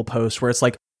 cishet people post, where it's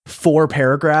like 4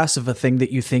 paragraphs of a thing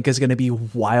that you think is going to be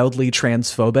wildly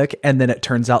transphobic, and then it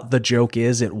turns out the joke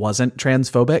is it wasn't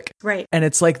transphobic. Right. And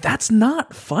it's like, that's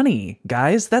not funny,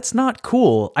 guys. That's not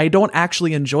cool. I don't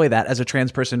actually enjoy that as a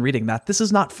trans person reading that. This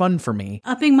is not fun for me.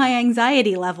 Upping my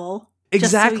anxiety level.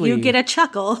 Exactly. Just so you get a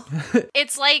chuckle.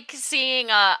 It's like seeing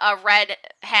a red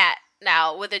hat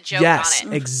now with a joke yes,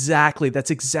 on it. Exactly.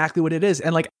 That's exactly what it is.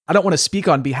 And, like, I don't want to speak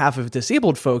on behalf of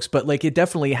disabled folks, but, like, it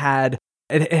definitely had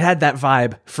it had that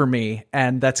vibe for me.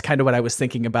 And that's kind of what I was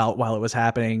thinking about while it was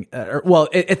happening.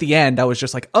 At the end, I was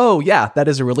just like, oh, yeah, that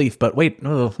is a relief. But wait,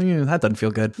 that doesn't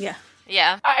feel good. Yeah.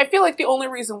 Yeah. I feel like the only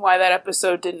reason why that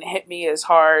episode didn't hit me as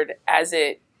hard as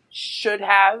it should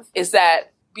have is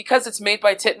that because it's made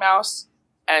by Titmouse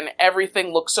and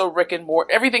everything looks so Rick and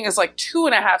Morty, everything is like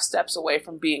 2.5 steps away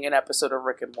from being an episode of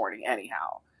Rick and Morty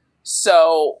anyhow.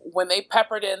 So when they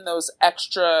peppered in those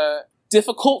extra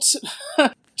difficult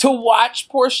to watch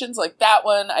portions like that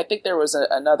one. I think there was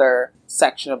another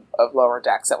section of Lower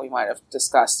Decks that we might have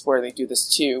discussed where they do this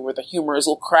too, where the humor is a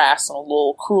little crass and a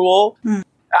little cruel.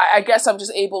 I guess I'm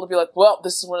just able to be like, well,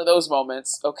 this is one of those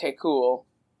moments. Okay, cool.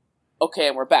 Okay,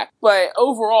 and we're back. But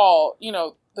overall,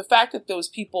 the fact that those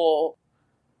people,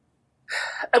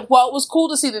 well, it was cool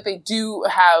to see that they do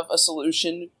have a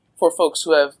solution for folks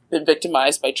who have been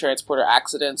victimized by transporter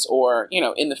accidents or,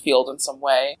 in the field in some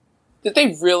way. That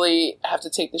they really have to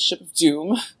take the ship of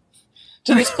doom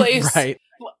to this place. Right.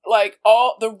 Like,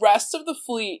 all the rest of the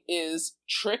fleet is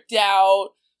tricked out,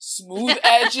 smooth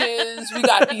edges. We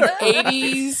got these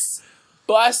 80s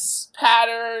bus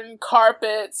pattern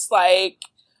carpets, like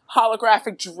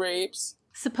holographic drapes.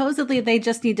 Supposedly they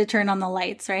just need to turn on the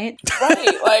lights, right?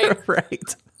 Right. Like,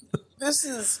 right. This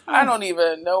is, I don't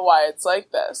even know why it's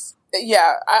like this.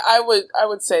 Yeah, I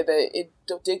would say that it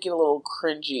did get a little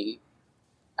cringy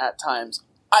at times.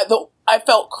 I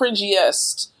felt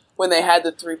cringiest when they had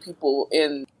the 3 people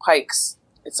in Pike's,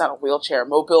 it's not a wheelchair,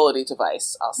 mobility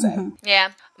device, I'll say. Mm-hmm.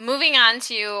 Yeah. Moving on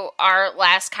to our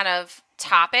last kind of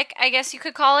topic, I guess you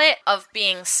could call it, of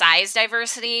being size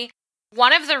diversity.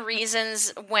 One of the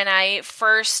reasons when I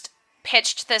first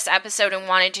pitched this episode and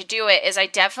wanted to do it is I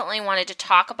definitely wanted to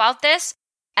talk about this.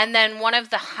 And then one of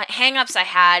the hangups I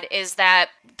had is that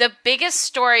the biggest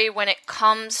story when it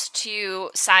comes to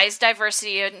size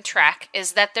diversity in Trek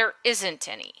is that there isn't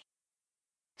any.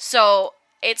 So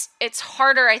it's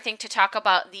harder, I think, to talk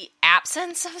about the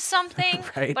absence of something,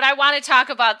 right. But I want to talk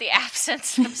about the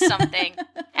absence of something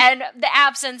and the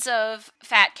absence of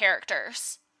fat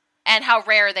characters and how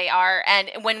rare they are.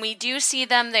 And when we do see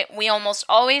them, we almost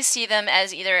always see them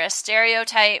as either a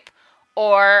stereotype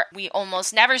or we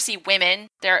almost never see women.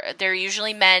 They're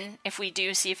usually men if we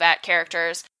do see fat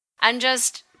characters. And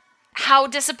just how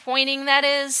disappointing that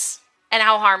is and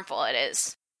how harmful it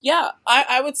is. Yeah,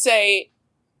 I would say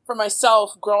for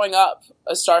myself, growing up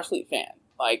a Starfleet fan,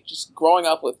 like just growing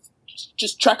up with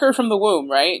just Trekker from the womb,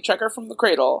 right? Trekker from the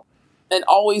cradle, and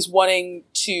always wanting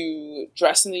to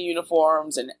dress in the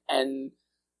uniforms and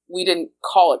we didn't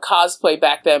call it cosplay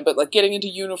back then, but like getting into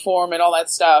uniform and all that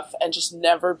stuff and just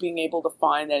never being able to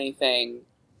find anything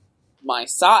my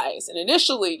size. And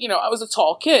initially, I was a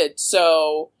tall kid,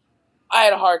 so I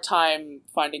had a hard time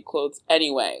finding clothes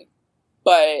anyway.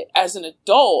 But as an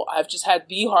adult, I've just had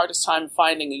the hardest time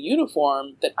finding a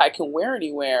uniform that I can wear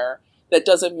anywhere that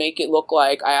doesn't make it look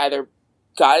like I either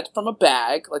got it from a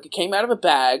bag, like it came out of a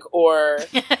bag, or,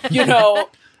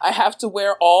 I have to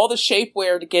wear all the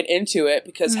shapewear to get into it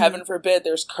because heaven forbid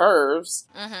there's curves.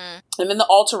 Mm-hmm. And then the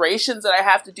alterations that I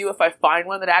have to do if I find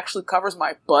one that actually covers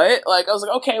my butt. Like, I was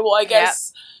like, okay, well, I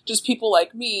guess just people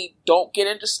like me don't get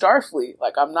into Starfleet.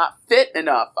 Like, I'm not fit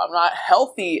enough. I'm not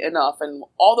healthy enough. And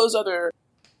all those other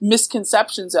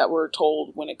misconceptions that we're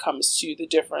told when it comes to the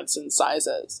difference in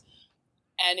sizes.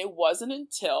 And it wasn't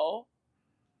until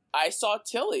I saw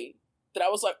Tilly that I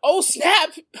was like, oh snap,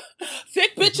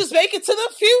 thick bitches make it to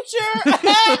the future.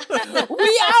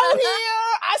 We out here.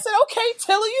 I said, okay,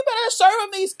 Tilly, you better serve them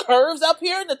these curves up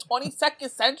here in the 22nd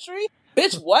century.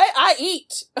 Bitch, what? I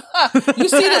eat. You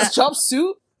see this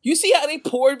jumpsuit? You see how they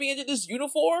poured me into this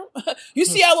uniform? You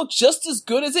see I look just as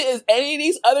good as it as any of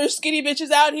these other skinny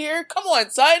bitches out here? Come on,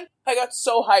 son. I got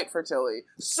so hyped for Tilly.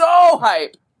 So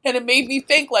hyped. And it made me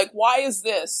think, like, why is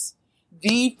this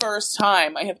the first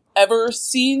time I have ever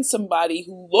seen somebody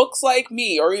who looks like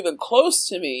me or even close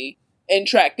to me in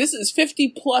Trek? This is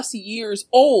 50 plus years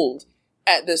old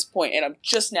at this point, and I'm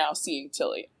just now seeing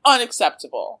Tilly.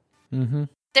 Unacceptable. Mm-hmm.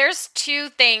 There's 2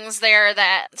 things there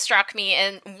that struck me,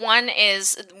 and one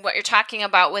is what you're talking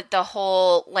about with the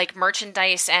whole, like,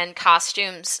 merchandise and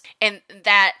costumes, and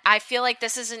that I feel like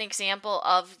this is an example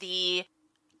of the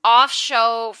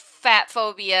off-show fat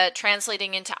phobia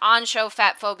translating into on-show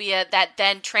fat phobia that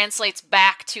then translates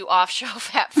back to off-show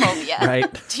fat phobia.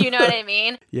 Right. Do you know what I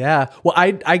mean? Yeah. Well,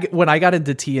 I when I got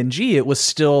into TNG, it was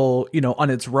still,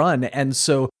 on its run. And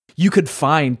so you could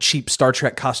find cheap Star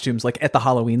Trek costumes like at the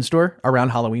Halloween store around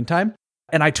Halloween time.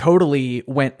 And I totally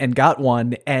went and got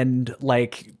one, and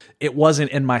like it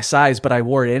wasn't in my size, but I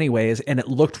wore it anyways, and it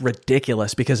looked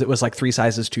ridiculous because it was like 3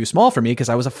 sizes too small for me because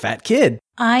I was a fat kid.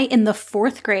 In the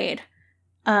 4th grade,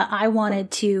 I wanted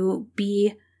to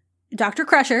be Dr.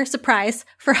 Crusher, surprise,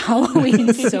 for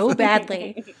Halloween so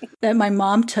badly that my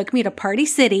mom took me to Party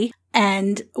City,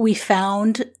 and we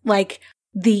found like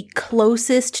the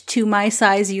closest to my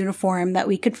size uniform that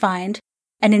we could find.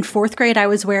 And in 4th grade, I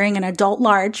was wearing an adult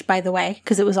large, by the way,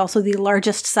 because it was also the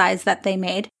largest size that they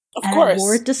made. Of and course. I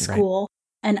wore it to school,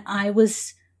 and I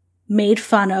was made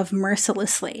fun of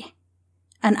mercilessly.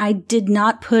 And I did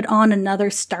not put on another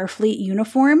Starfleet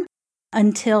uniform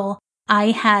until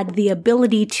I had the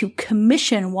ability to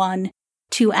commission one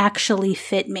to actually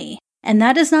fit me. And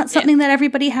that is not something that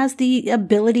everybody has the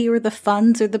ability or the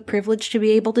funds or the privilege to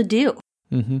be able to do.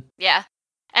 Mm-hmm. Yeah.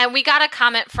 And we got a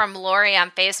comment from Lori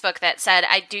on Facebook that said,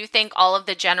 I do think all of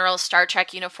the general Star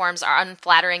Trek uniforms are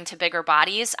unflattering to bigger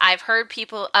bodies. I've heard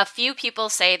a few people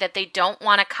say that they don't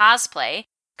want to cosplay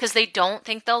because they don't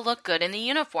think they'll look good in the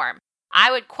uniform. I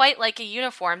would quite like a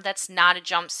uniform that's not a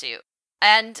jumpsuit.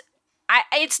 And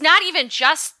it's not even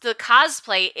just the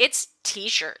cosplay, it's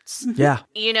t-shirts. Yeah.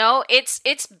 You know, it's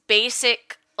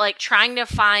basic, like trying to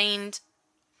find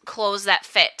clothes that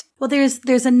fit. Well,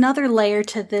 there's another layer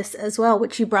to this as well,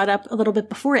 which you brought up a little bit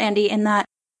before, Andy, in that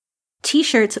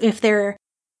t-shirts, if they're,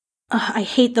 I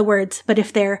hate the words, but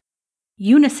if they're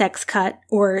unisex cut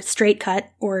or straight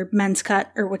cut or men's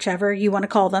cut or whichever you want to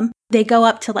call them, they go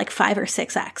up to like 5 or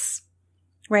 6X,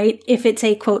 right? If it's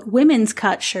a, quote, women's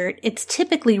cut shirt, it's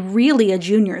typically really a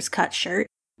junior's cut shirt,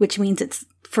 which means it's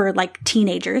for like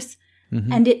teenagers.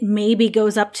 Mm-hmm. And it maybe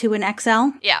goes up to an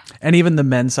XL. Yeah. And even the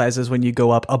men's sizes, when you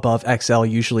go up above XL,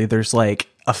 usually there's like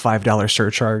a $5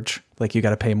 surcharge. Like you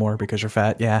got to pay more because you're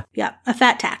fat. Yeah. Yeah. A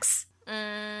fat tax.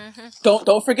 Mm-hmm.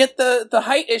 Don't forget the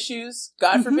height issues.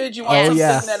 God forbid you want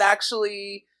something that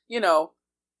actually,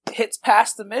 hits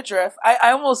past the midriff.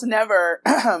 I almost never.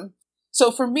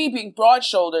 So for me, being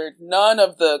broad-shouldered, none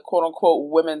of the quote-unquote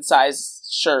women's size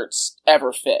shirts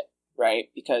ever fit, right?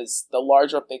 Because the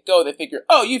larger up they go, they figure,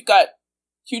 oh, you've got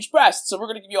huge breasts, so we're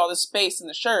going to give you all this space in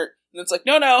the shirt. And it's like,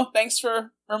 no, thanks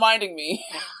for reminding me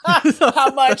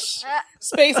how much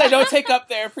space I don't take up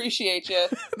there. Appreciate you.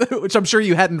 Which I'm sure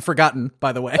you hadn't forgotten,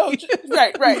 by the way. Oh,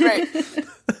 right.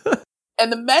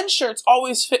 And the men's shirts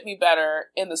always fit me better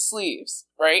in the sleeves,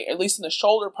 right? At least in the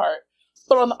shoulder part.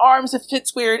 But on the arms, it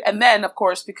fits weird. And then, of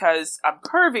course, because I'm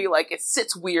curvy, like, it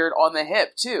sits weird on the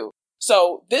hip, too.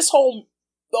 So the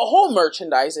whole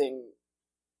merchandising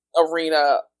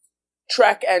arena,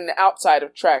 Trek and outside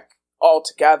of Trek all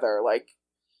together, like,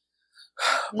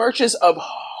 merch is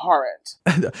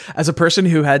abhorrent. As a person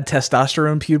who had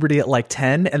testosterone puberty at like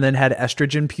 10 and then had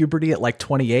estrogen puberty at like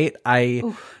 28,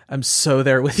 I'm so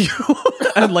there with you.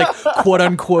 And like quote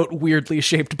unquote weirdly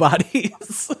shaped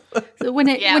bodies. So when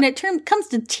it comes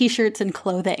to t-shirts and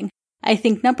clothing, I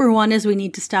think number one is we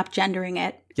need to stop gendering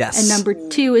it. Yes. And number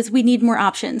two is we need more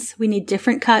options. We need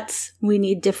different cuts. We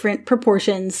need different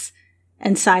proportions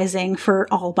and sizing for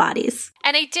all bodies.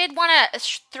 And I did want to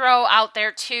throw out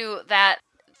there, too, that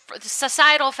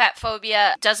societal fat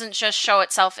phobia doesn't just show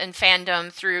itself in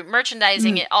fandom through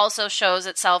merchandising. It also shows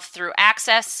itself through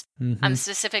access. Mm-hmm. I'm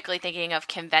specifically thinking of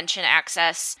convention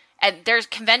access. And there's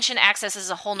convention access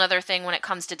is a whole nother thing when it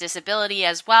comes to disability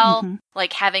as well,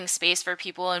 like having space for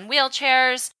people in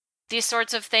wheelchairs, these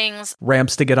sorts of things.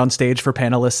 Ramps to get on stage for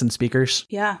panelists and speakers.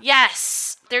 Yeah.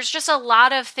 Yes. There's just a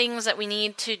lot of things that we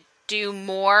need to do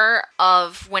more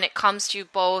of when it comes to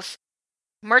both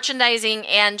merchandising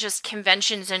and just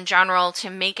conventions in general to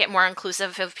make it more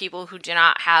inclusive of people who do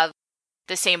not have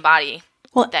the same body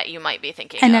that you might be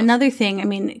thinking and of. Another thing, I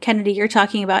mean, Kennedy, you're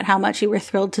talking about how much you were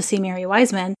thrilled to see Mary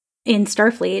Wiseman in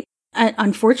Starfleet.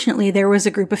 Unfortunately, there was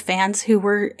a group of fans who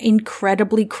were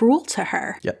incredibly cruel to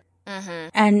her. Yep. Mm-hmm.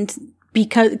 And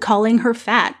because calling her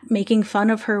fat, making fun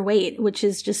of her weight, which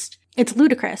is just, it's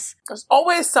ludicrous. There's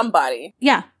always somebody.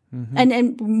 Yeah. Mm-hmm.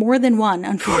 And more than one,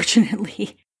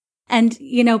 unfortunately. And,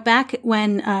 back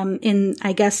when, in,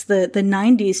 I guess, the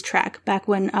 90s Trek, back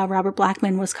when Robert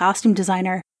Blackman was costume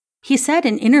designer, he said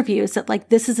in interviews that, like,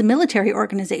 this is a military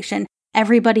organization.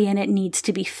 Everybody in it needs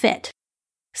to be fit.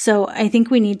 So I think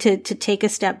we need to take a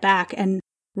step back and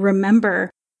remember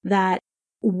that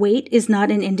weight is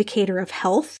not an indicator of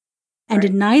health,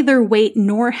 and neither weight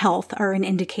nor health are an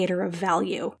indicator of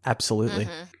value. Absolutely.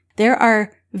 Mm-hmm. There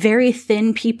are very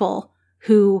thin people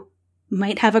who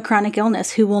might have a chronic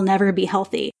illness who will never be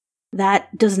healthy.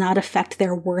 That does not affect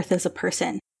their worth as a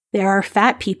person. There are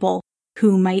fat people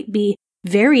who might be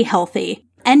very healthy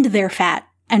and they're fat,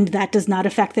 and that does not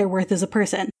affect their worth as a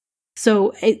person.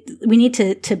 So we need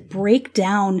to break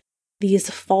down these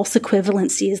false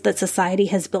equivalencies that society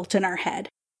has built in our head,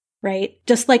 right?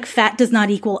 Just like fat does not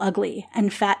equal ugly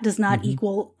and fat does not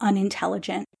equal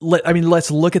unintelligent.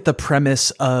 Let's look at the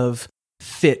premise of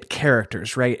fit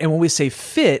characters, right? And when we say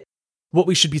fit, what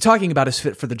we should be talking about is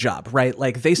fit for the job, right?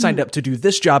 Like they signed up to do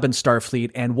this job in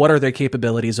Starfleet, and what are their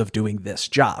capabilities of doing this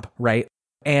job, right?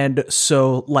 And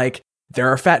so like there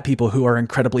are fat people who are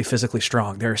incredibly physically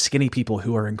strong. There are skinny people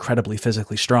who are incredibly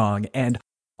physically strong, and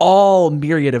all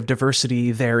myriad of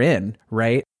diversity therein,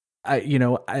 right?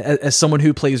 as someone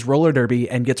who plays roller derby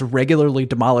and gets regularly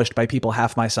demolished by people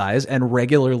half my size and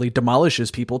regularly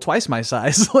demolishes people twice my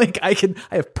size, like I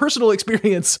have personal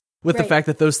experience with the fact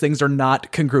that those things are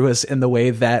not congruous in the way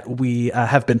that we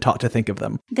have been taught to think of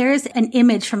them. There's an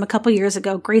image from a couple years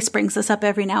ago. Grace brings this up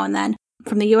every now and then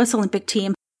from the U.S. Olympic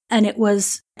team. And it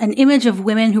was an image of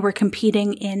women who were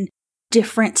competing in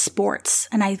different sports.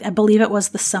 And I believe it was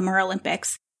the Summer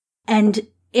Olympics. And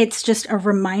it's just a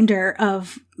reminder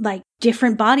of like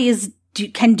different bodies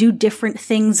can do different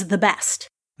things the best.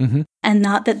 Mm-hmm. And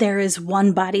not that there is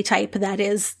one body type that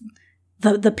is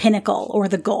the pinnacle or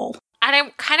the goal. And I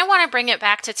kind of want to bring it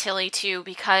back to Tilly too,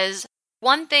 because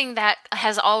one thing that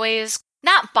has always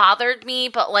not bothered me,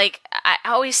 but like I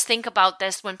always think about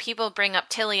this when people bring up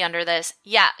Tilly under this.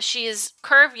 Yeah, she is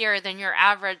curvier than your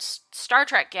average Star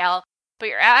Trek gal, but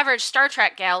your average Star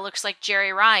Trek gal looks like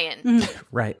Jerry Ryan.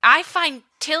 Right. I find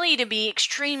Tilly to be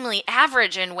extremely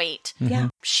average in weight. Mm-hmm. Yeah.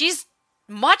 She's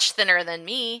much thinner than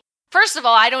me. First of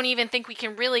all, I don't even think we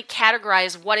can really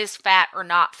categorize what is fat or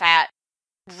not fat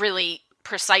really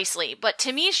precisely. But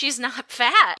to me, she's not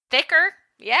fat. Thicker,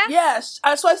 yeah? Yes,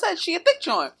 that's why I said she a thick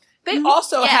joint. They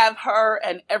also have her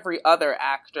and every other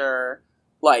actor,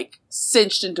 like,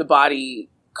 cinched into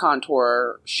body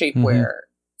contour shapewear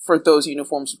for those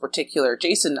uniforms in particular.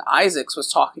 Jason Isaacs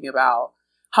was talking about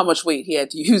how much weight he had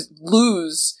to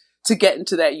lose to get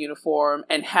into that uniform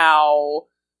and how,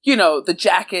 the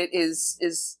jacket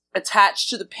is attached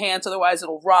to the pants, otherwise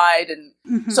it'll ride.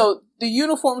 And so the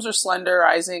uniforms are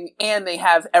slenderizing and they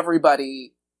have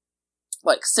everybody,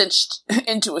 like, cinched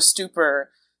into a stupor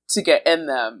to get in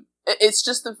them. It's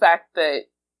just the fact that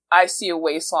I see a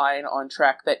waistline on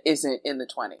Trek that isn't in the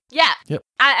 20. Yeah. Yep.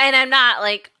 I'm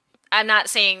not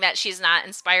saying that she's not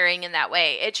inspiring in that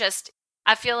way. It just,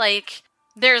 I feel like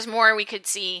there's more we could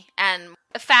see and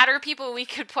fatter people we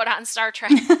could put on Star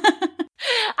Trek.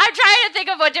 I'm trying to think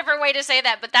of a different way to say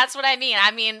that, but that's what I mean.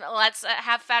 I mean, let's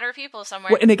have fatter people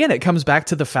somewhere. Well, and again, it comes back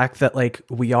to the fact that, like,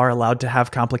 we are allowed to have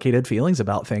complicated feelings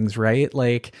about things, right?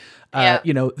 Like,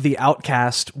 the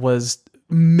Outcast was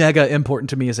mega important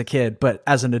to me as a kid, but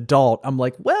as an adult, I'm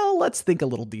like, well, let's think a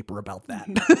little deeper about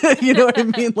that. You know what I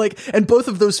mean? Like, and both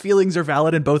of those feelings are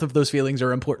valid and both of those feelings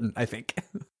are important, I think.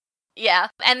 Yeah.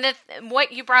 And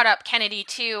what you brought up, Kennedy,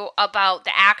 too, about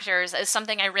the actors is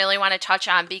something I really want to touch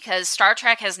on because Star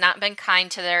Trek has not been kind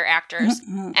to their actors.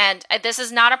 Mm-hmm. And this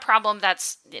is not a problem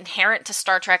that's inherent to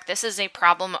Star Trek. This is a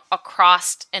problem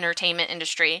across entertainment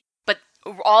industry. But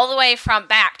all the way from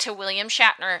back to William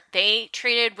Shatner, they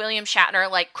treated William Shatner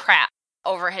like crap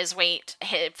over his weight.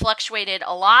 It fluctuated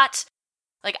a lot.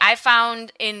 Like, I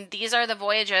found in These Are the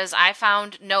Voyages, I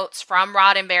found notes from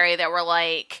Roddenberry that were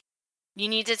like, you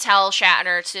need to tell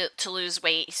Shatner to lose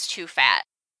weight. He's too fat.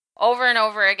 Over and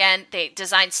over again, they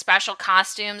designed special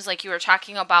costumes, like you were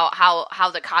talking about how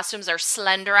the costumes are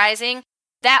slenderizing.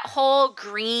 That whole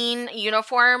green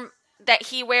uniform that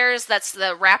he wears, that's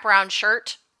the wraparound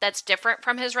shirt, that's different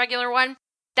from his regular one.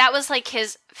 That was like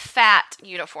his fat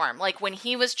uniform. Like when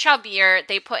he was chubbier,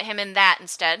 they put him in that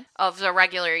instead of the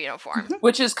regular uniform.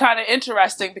 Which is kind of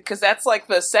interesting because that's like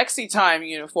the sexy time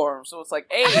uniform. So it's like,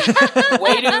 hey,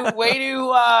 way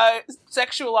to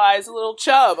sexualize a little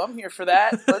chub. I'm here for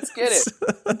that. Let's get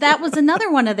it. That was another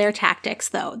one of their tactics,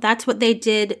 though. That's what they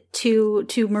did to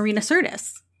Marina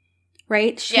Sirtis,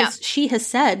 right? She has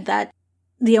said that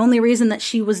the only reason that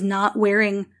she was not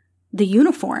wearing the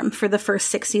uniform for the first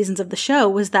 6 seasons of the show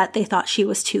was that they thought she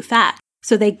was too fat.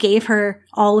 So they gave her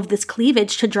all of this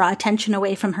cleavage to draw attention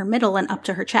away from her middle and up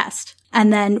to her chest.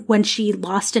 And then when she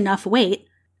lost enough weight,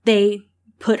 they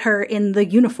put her in the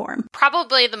uniform.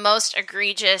 Probably the most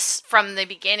egregious from the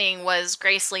beginning was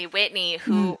Grace Lee Whitney,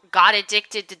 who got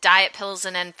addicted to diet pills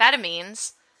and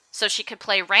amphetamines so she could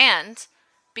play Rand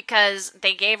because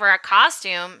they gave her a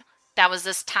costume that was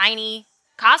this tiny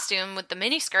costume with the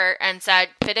miniskirt and said,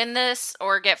 fit in this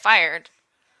or get fired.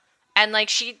 And like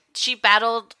she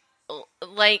battled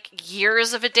like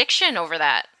years of addiction over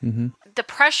that. Mm-hmm. The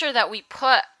pressure that we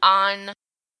put on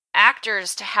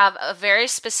actors to have a very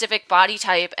specific body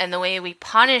type and the way we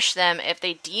punish them if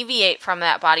they deviate from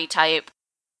that body type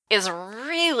is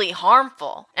really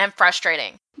harmful and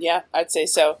frustrating. Yeah, I'd say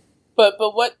so. But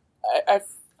what I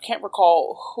can't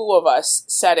recall who of us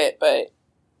said it, but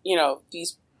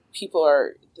these people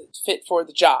are fit for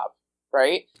the job,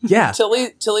 right? Yeah.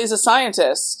 Tilly's a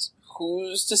scientist.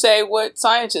 Who's to say what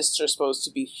scientists are supposed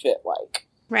to be fit like?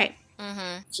 Right.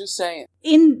 Mm-hmm. Just saying.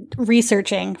 In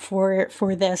researching for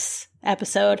this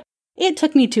episode, it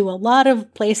took me to a lot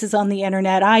of places on the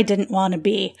internet I didn't want to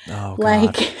be. Oh,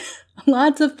 like, God.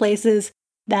 Lots of places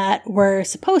that were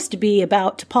supposed to be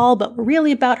about T'Pol, but were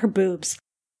really about her boobs.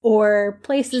 or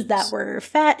places that were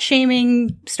fat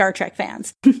shaming Star Trek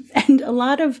fans. And a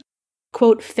lot of,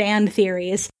 quote, fan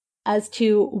theories as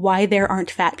to why there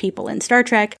aren't fat people in Star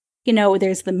Trek. You know,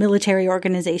 there's the military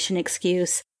organization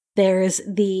excuse. There's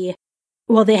they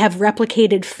have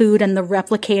replicated food and the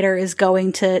replicator is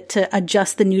going to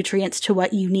adjust the nutrients to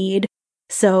what you need.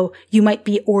 So you might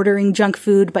be ordering junk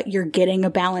food, but you're getting a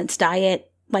balanced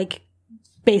diet, like,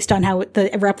 based on how the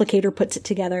replicator puts it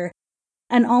together.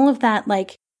 And all of that,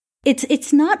 like,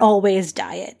 it's not always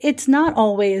diet. It's not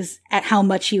always at how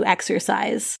much you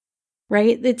exercise,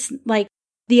 right? It's like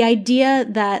the idea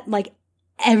that, like,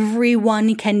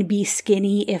 everyone can be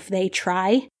skinny if they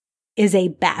try is a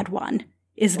bad one,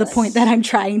 is the point that I'm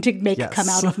trying to make come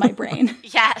out of my brain.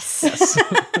 Yes.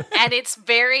 And it's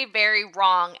very, very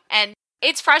wrong. And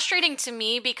it's frustrating to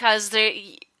me because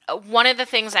one of the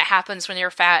things that happens when you're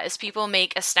fat is people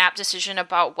make a snap decision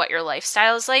about what your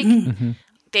lifestyle is like. Mm-hmm.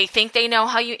 They think they know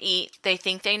how you eat. They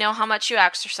think they know how much you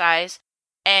exercise.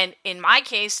 And in my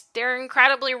case, they're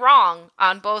incredibly wrong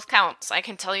on both counts. I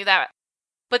can tell you that.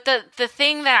 But the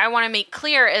thing that I want to make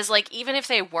clear is, like, even if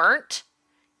they weren't,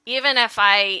 even if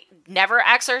I never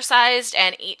exercised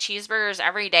and ate cheeseburgers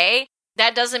every day,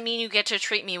 that doesn't mean you get to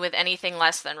treat me with anything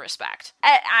less than respect.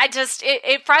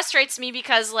 It frustrates me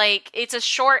because, like, it's a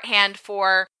shorthand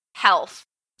for health.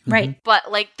 Right.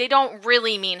 But, like, they don't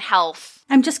really mean health.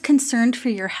 I'm just concerned for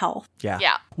your health. Yeah.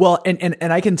 Yeah. Well, and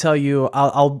I can tell you,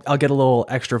 I'll get a little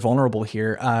extra vulnerable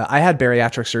here. I had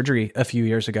bariatric surgery a few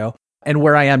years ago, and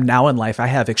where I am now in life, I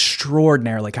have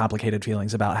extraordinarily complicated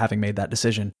feelings about having made that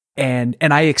decision. And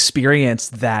I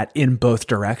experienced that in both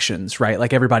directions, right?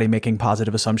 Like, everybody making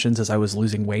positive assumptions as I was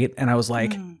losing weight. And I was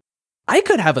like, I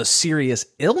could have a serious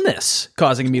illness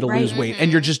causing me to lose weight.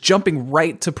 And you're just jumping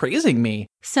right to praising me.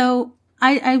 So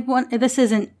I want, this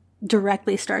isn't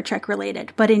directly Star Trek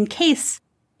related, but in case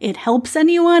it helps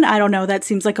anyone, I don't know, that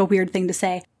seems like a weird thing to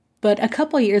say. But a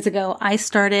couple years ago, I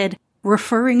started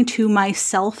referring to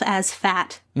myself as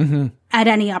fat at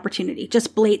any opportunity,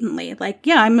 just blatantly. Like,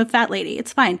 yeah, I'm a fat lady.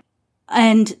 It's fine.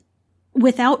 And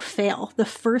without fail, the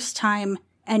first time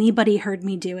anybody heard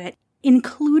me do it,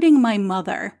 including my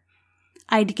mother,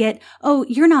 I'd get, "Oh,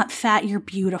 you're not fat, you're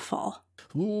beautiful."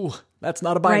 Ooh, that's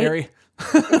not a binary.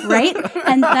 Right?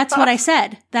 And that's what I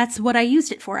said. That's what I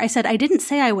used it for. I said, I didn't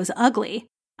say I was ugly.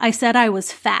 I said I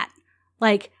was fat.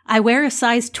 Like, I wear a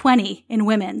size 20 in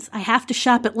women's. I have to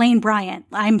shop at Lane Bryant.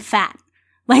 I'm fat.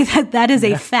 Like, that is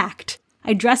a fact.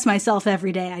 I dress myself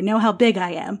every day. I know how big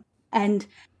I am. And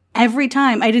every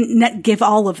time, I didn't give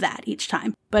all of that each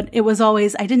time, but it was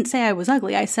always, I didn't say I was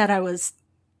ugly. I said I was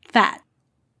fat.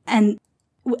 And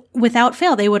without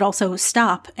fail, they would also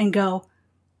stop and go,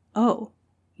 "Oh,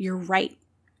 you're right."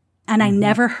 And I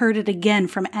never heard it again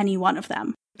from any one of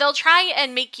them. They'll try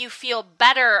and make you feel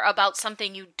better about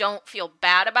something you don't feel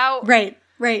bad about. Right,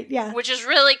 yeah. Which is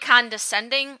really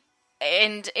condescending.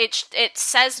 And it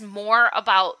says more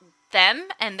about them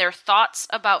and their thoughts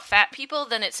about fat people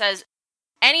than it says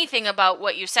anything about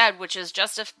what you said, which is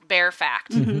just a bare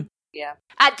fact. Yeah.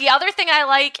 The other thing I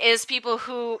like is people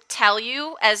who tell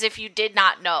you as if you did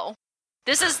not know.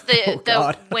 This is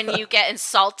the when you get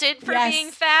insulted for being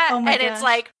fat. Oh my and gosh. It's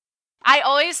like, I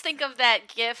always think of that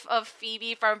gif of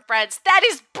Phoebe from Friends. That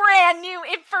is brand new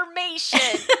information.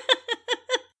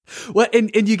 Well, and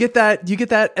you get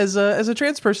that as a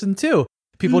trans person too.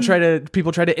 People try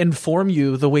to inform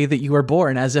you the way that you are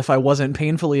born, as if I wasn't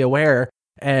painfully aware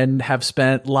and have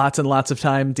spent lots and lots of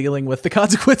time dealing with the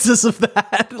consequences of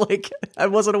that. Like, I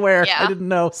wasn't aware. Yeah. I didn't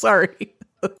know. Sorry.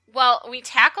 Well, we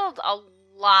tackled a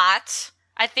lot.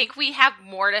 I think we have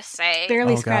more to say.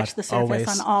 Barely scratched the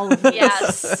surface on all of this.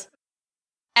 Yes.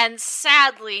 And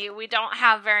sadly, we don't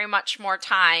have very much more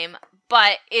time.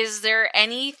 But is there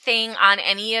anything on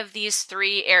any of these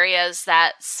three areas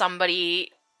that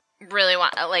somebody really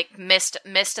missed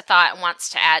a thought and wants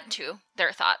to add to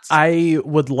their thoughts? I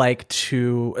would like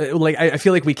to, I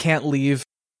feel like we can't leave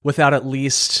without at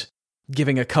least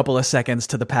giving a couple of seconds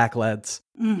to the Pac-Leds.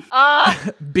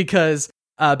 because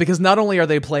not only are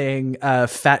they playing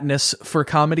fatness for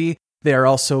comedy, they are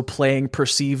also playing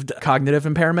perceived cognitive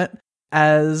impairment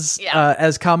as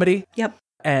comedy. Yep.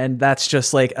 And that's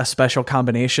just like a special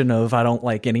combination of, I don't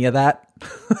like any of that.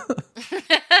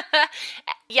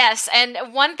 Yes, and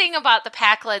one thing about the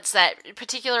Pac-Leds that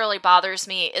particularly bothers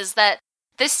me is that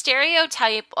this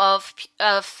stereotype of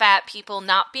fat people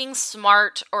not being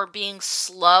smart or being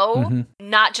slow,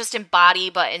 not just in body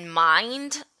but in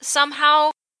mind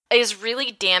somehow, is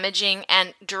really damaging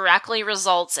and directly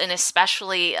results in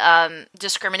especially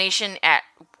discrimination at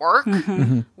work.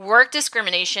 Work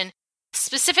discrimination,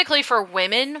 specifically for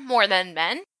women more than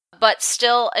men. but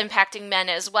still impacting men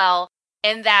as well,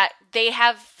 in that they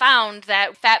have found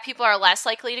that fat people are less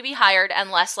likely to be hired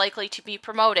and less likely to be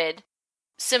promoted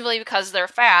simply because they're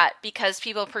fat, because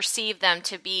people perceive them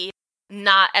to be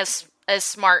not as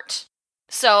smart.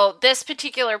 So this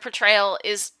particular portrayal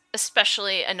is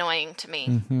especially annoying to me.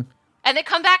 Mm-hmm. And they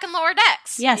come back in Lower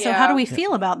Decks. Yeah, so how do we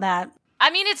feel about that? I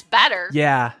mean, it's better.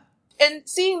 Yeah. And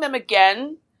seeing them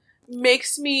again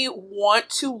makes me want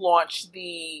to launch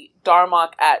the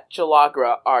Darmok at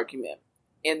Jalagra argument,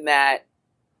 in that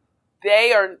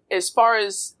they are, as far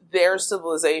as their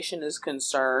civilization is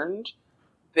concerned,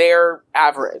 they're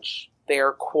average.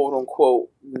 They're quote unquote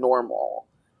normal.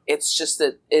 It's just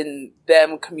that in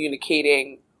them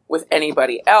communicating with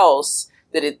anybody else,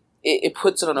 that it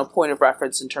puts it on a point of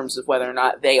reference in terms of whether or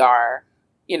not they are,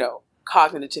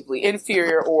 cognitively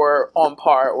inferior or on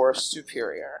par or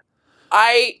superior.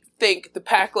 I think the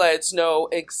Pakleds know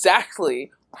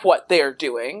exactly what they're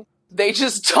doing. They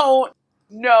just don't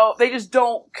know. They just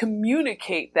don't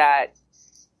communicate that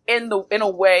in a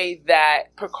way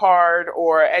that Picard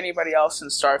or anybody else in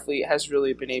Starfleet has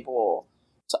really been able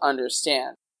to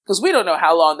understand. Because we don't know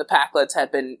how long the Pakleds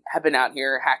have been out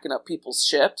here hacking up people's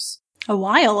ships. A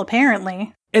while,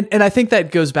 apparently. And I think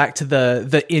that goes back to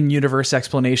the in-universe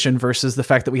explanation versus the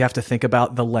fact that we have to think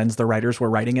about the lens the writers were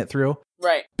writing it through.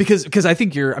 Right. Because I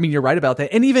think you're right about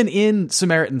that. And even in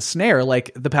Samaritan Snare,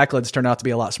 like, the Pakleds turned out to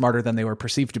be a lot smarter than they were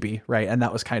perceived to be, right? And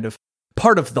that was kind of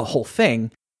part of the whole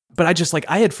thing. But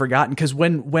I had forgotten, because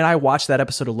when I watched that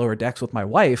episode of Lower Decks with my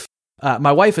wife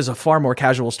is a far more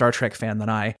casual Star Trek fan than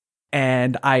I,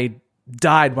 and I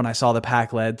died when I saw the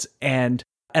Pakleds, and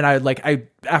I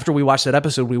after we watched that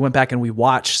episode, we went back and we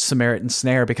watched Samaritan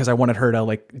Snare because I wanted her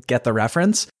to get the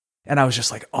reference. And I was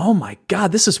just like, oh my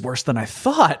God, this is worse than I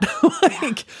thought.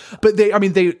 But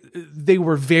they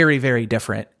were very, very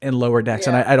different in Lower Decks.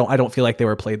 Yeah. And I don't feel like they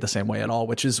were played the same way at all,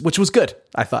 which was good,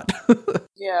 I thought.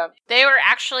 Yeah. They were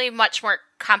actually much more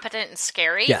competent and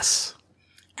scary. Yes.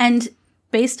 And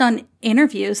based on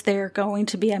interviews, they're going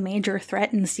to be a major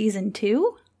threat in season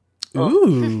 2.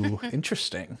 Ooh,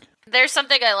 interesting. There's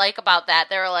something I like about that.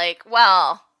 They were like,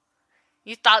 well,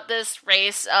 you thought this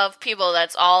race of people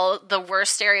that's all the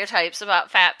worst stereotypes about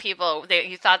fat people,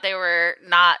 you thought they were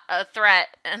not a threat,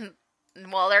 and,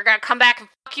 well, they're going to come back and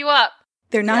fuck you up.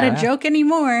 They're not a joke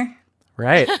anymore.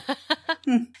 Right.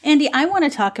 Andy, I want to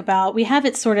talk about, we have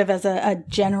it sort of as a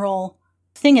general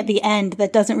thing at the end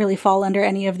that doesn't really fall under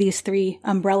any of these 3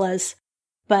 umbrellas,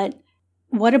 but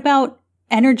what about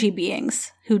energy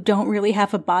beings who don't really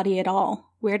have a body at all?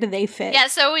 Where do they fit? Yeah,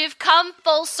 so we've come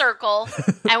full circle,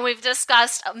 and we've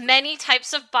discussed many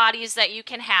types of bodies that you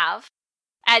can have.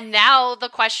 And now the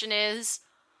question is,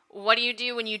 what do you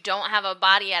do when you don't have a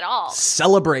body at all?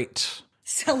 Celebrate.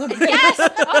 Yes! Oh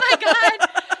my God!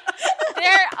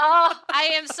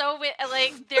 I am so,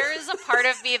 there is a part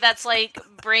of me that's like,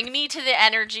 bring me to the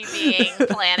energy being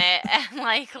planet,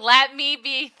 and let me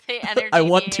be the energy being. I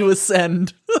want to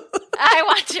ascend. I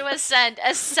want to ascend,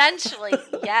 essentially,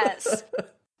 yes.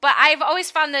 But I've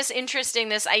always found this interesting,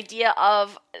 this idea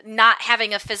of not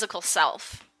having a physical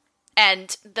self,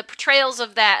 and the portrayals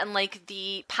of that, and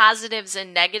the positives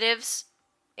and negatives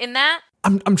in that.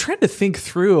 I'm trying to think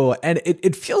through, and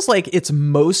it feels like it's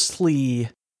mostly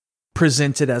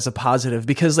presented as a positive,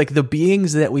 because the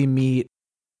beings that we meet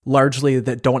largely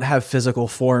that don't have physical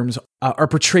forms are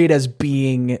portrayed as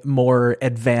being more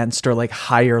advanced or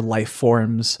higher life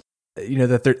forms.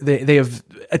 That they have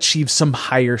achieved some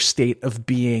higher state of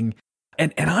being,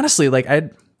 and honestly,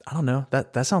 I don't know,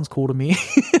 that sounds cool to me.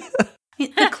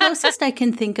 The closest I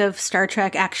can think of Star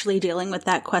Trek actually dealing with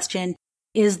that question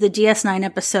is the DS9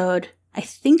 episode. I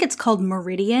think it's called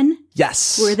Meridian.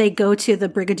 Yes, where they go to the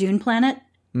Brigadoon planet.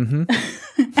 Mm-hmm.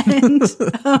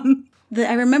 And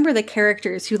I remember the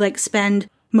characters who spend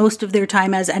most of their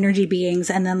time as energy beings,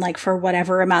 and then for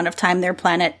whatever amount of time their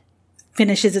planet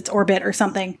finishes its orbit or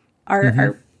something.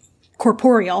 Are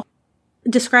corporeal.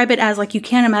 Describe it as you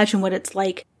can't imagine what it's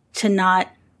like to not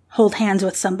hold hands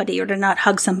with somebody, or to not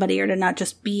hug somebody, or to not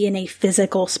just be in a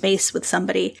physical space with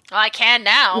somebody. Well, I can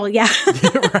now. Well, yeah.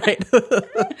 Right.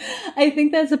 I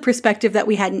think that's a perspective that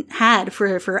we hadn't had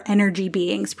for energy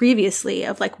beings previously,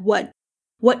 of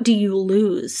what do you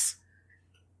lose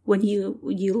when you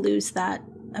lose that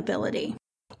ability?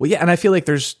 Well, yeah, and I feel like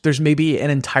there's maybe an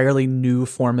entirely new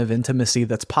form of intimacy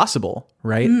that's possible,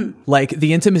 right?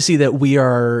 The intimacy that we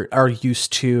are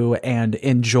used to and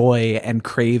enjoy and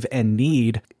crave and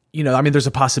need. There's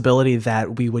a possibility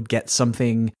that we would get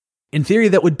something, in theory,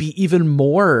 that would be even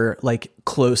more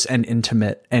close and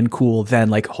intimate and cool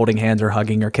than holding hands or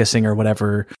hugging or kissing or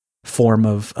whatever form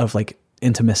of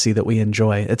intimacy that we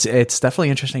enjoy. It's definitely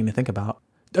interesting to think about.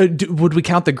 Would we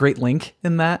count the Great Link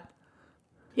in that?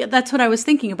 Yeah, that's what I was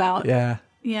thinking about. Yeah.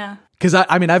 Yeah. Because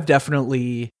I mean, I've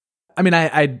definitely,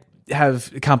 I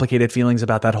have complicated feelings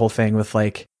about that whole thing with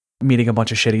like meeting a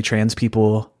bunch of shitty trans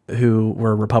people who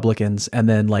were Republicans and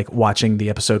then like watching the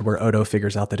episode where Odo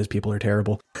figures out that his people are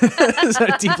terrible. So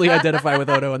I deeply identify with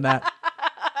Odo in that.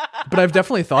 But I've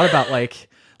definitely thought about like,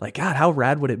 God, how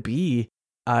rad would it be?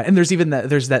 And there's even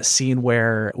there's that scene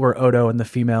where Odo and the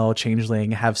female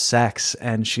changeling have sex,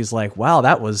 and she's like, "Wow,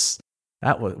 that was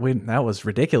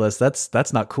ridiculous.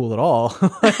 That's not cool at all."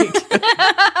 Like,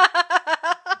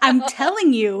 I'm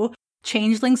telling you,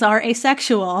 changelings are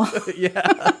asexual.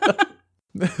 Yeah.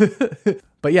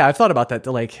 But yeah, I've thought about that,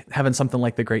 to like having something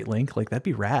like the Great Link, like that'd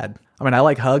be rad. I mean, I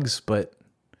like hugs, but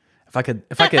if I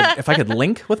could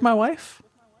link with my wife,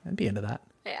 I'd be into that.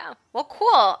 Yeah. Well,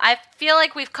 cool. I feel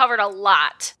like we've covered a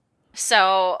lot.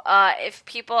 So if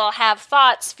people have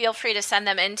thoughts, feel free to send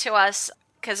them in to us,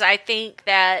 because I think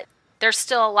that there's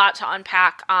still a lot to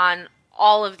unpack on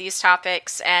all of these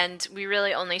topics, and we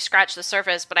really only scratched the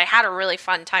surface, but I had a really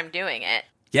fun time doing it.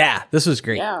 Yeah, this was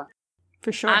great. Yeah,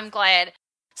 For sure. I'm glad.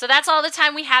 So that's all the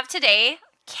time we have today.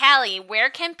 Callie, where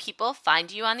can people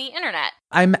find you on the internet?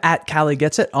 I'm at Callie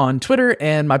Gets It on Twitter,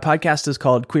 and my podcast is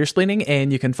called Queersplaining,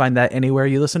 and you can find that anywhere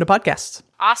you listen to podcasts.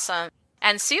 Awesome.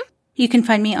 And Sue? You can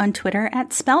find me on Twitter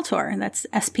at Spaltor. That's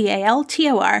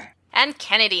Spaltor. And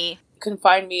Kennedy? you can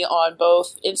find me on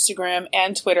both Instagram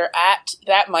and Twitter at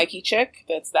that Mikey Chick.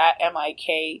 That's that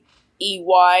MIKEYCHICK.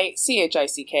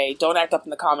 Don't act up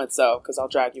in the comments though, because I'll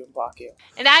drag you and block you.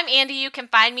 And I'm Andy. You can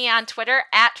find me on Twitter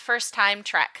at First Time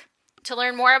Trek. To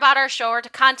learn more about our show or to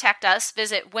contact us,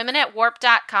 visit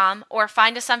womenatwarp.com or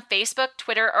find us on Facebook,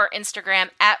 Twitter, or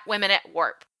Instagram at Women at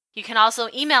Warp. You can also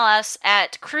email us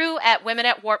at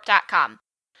crew@womenatwarp.com.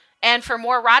 And for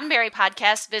more Roddenberry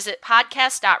podcasts, visit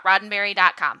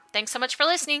podcast.roddenberry.com. Thanks so much for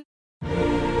listening.